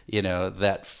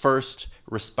 that first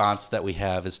response that we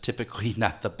have is typically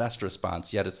not the best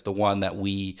response, yet it's the one that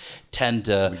we tend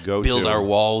to build our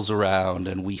walls around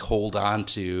and we hold on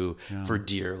to for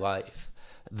dear life.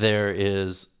 There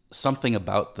is something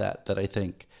about that I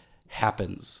think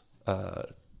happens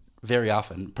very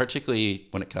often, particularly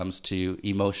when it comes to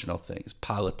emotional things,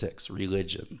 politics,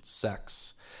 religion,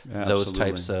 sex, those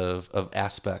types of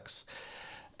aspects.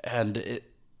 And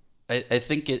I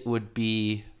think it would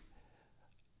be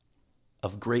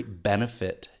of great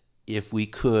benefit if we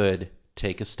could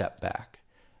take a step back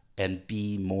and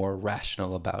be more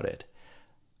rational about it.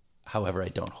 However, I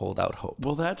don't hold out hope.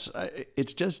 Well,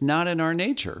 it's just not in our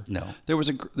nature. No. There's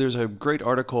a great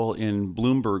article in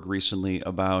Bloomberg recently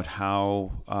about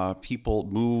how people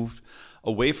moved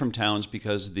away from towns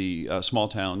because the small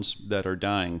towns that are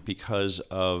dying because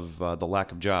of the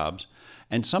lack of jobs,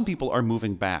 and some people are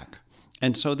moving back.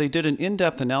 And so they did an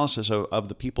in-depth analysis of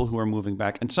the people who are moving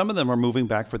back, and some of them are moving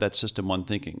back for that System 1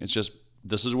 thinking. It's just,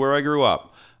 this is where I grew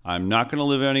up. I'm not going to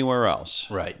live anywhere else.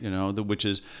 Right. Which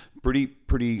is pretty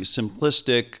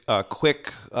simplistic,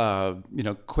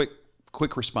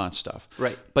 quick response stuff.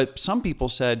 Right. But some people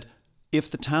said, if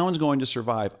the town's going to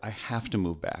survive, I have to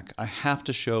move back. I have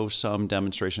to show some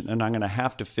demonstration, and I'm going to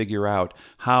have to figure out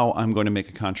how I'm going to make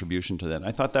a contribution to that. And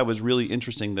I thought that was really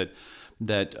interesting that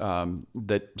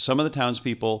some of the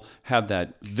townspeople have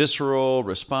that visceral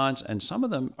response, and some of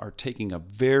them are taking a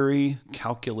very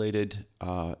calculated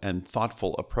and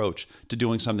thoughtful approach to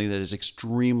doing something that is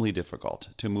extremely difficult,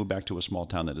 to move back to a small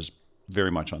town that is very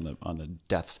much on the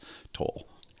death toll.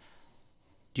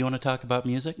 Do you want to talk about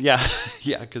music? Yeah,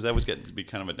 because that was getting to be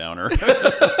kind of a downer.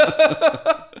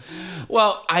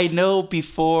 Well, I know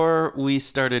before we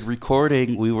started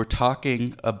recording, we were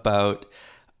talking about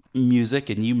music,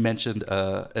 and you mentioned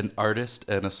an artist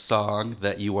and a song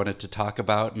that you wanted to talk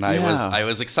about, and I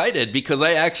was excited because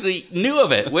I actually knew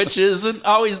of it, which isn't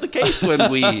always the case when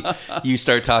you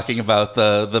start talking about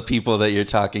the people that you're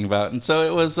talking about. And so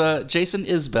it was Jason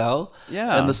Isbell,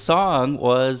 and the song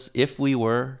was "If We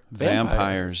Were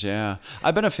Vampires." Yeah,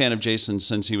 I've been a fan of Jason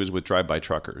since he was with Drive By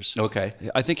Truckers. Okay,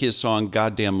 I think his song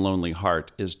 "Goddamn Lonely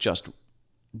Heart" is just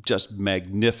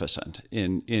magnificent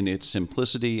in its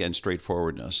simplicity and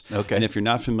straightforwardness. Okay. And if you're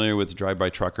not familiar with Drive By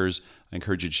Truckers, I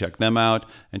encourage you to check them out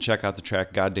and check out the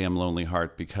track "Goddamn Lonely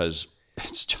Heart" because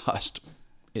it's just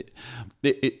it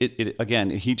again,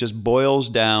 he just boils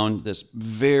down this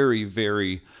very,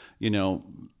 very,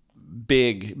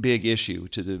 big issue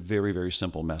to the very, very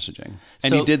simple messaging.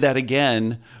 And he did that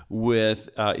again with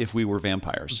 "If We Were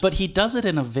Vampires." But he does it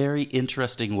in a very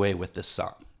interesting way with this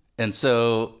song. And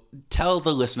so tell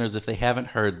the listeners, if they haven't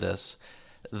heard this,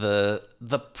 the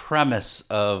premise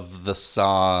of the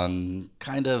song,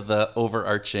 kind of the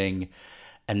overarching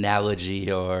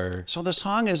analogy or... So the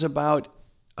song is about,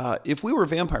 if we were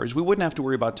vampires, we wouldn't have to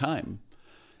worry about time.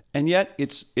 And yet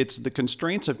it's the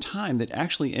constraints of time that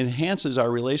actually enhances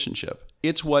our relationship.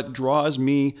 It's what draws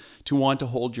me to want to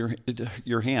hold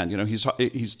your hand.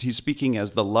 He's speaking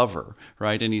as the lover,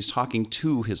 right? And he's talking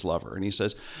to his lover, and he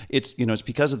says, it's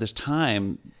because of this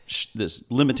time,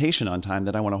 this limitation on time,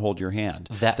 that I want to hold your hand.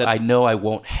 That I know I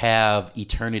won't have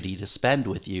eternity to spend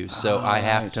with you, so I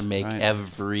have to make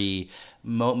every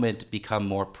moment become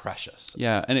more precious.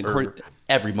 Yeah, and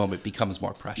every moment becomes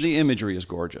more precious. The imagery is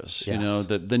gorgeous. Yes.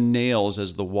 The nails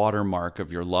as the watermark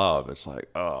of your love. It's like,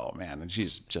 oh man, and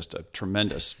she's just a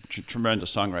tremendous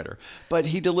songwriter. But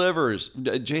he delivers.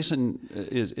 Jason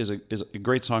is a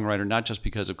great songwriter, not just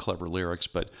because of clever lyrics,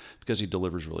 but because he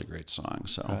delivers really great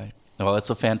songs. So. Right. Well,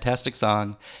 it's a fantastic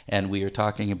song, and we are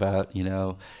talking about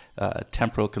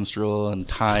temporal construal and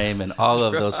time and all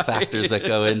of those factors that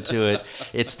go into it.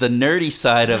 It's the nerdy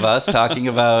side of us talking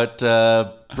about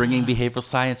bringing behavioral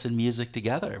science and music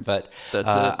together. But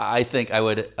I think I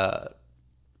would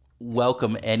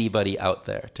welcome anybody out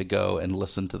there to go and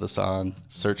listen to the song,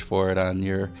 search for it on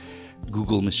your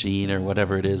Google machine or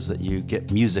whatever it is that you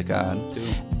get music on.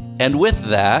 And with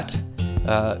that,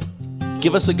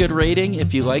 give us a good rating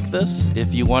if you like this.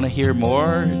 If you want to hear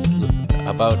more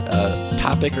about a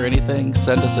topic or anything,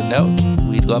 send us a note.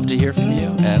 We'd love to hear from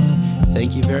you. And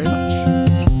thank you very much.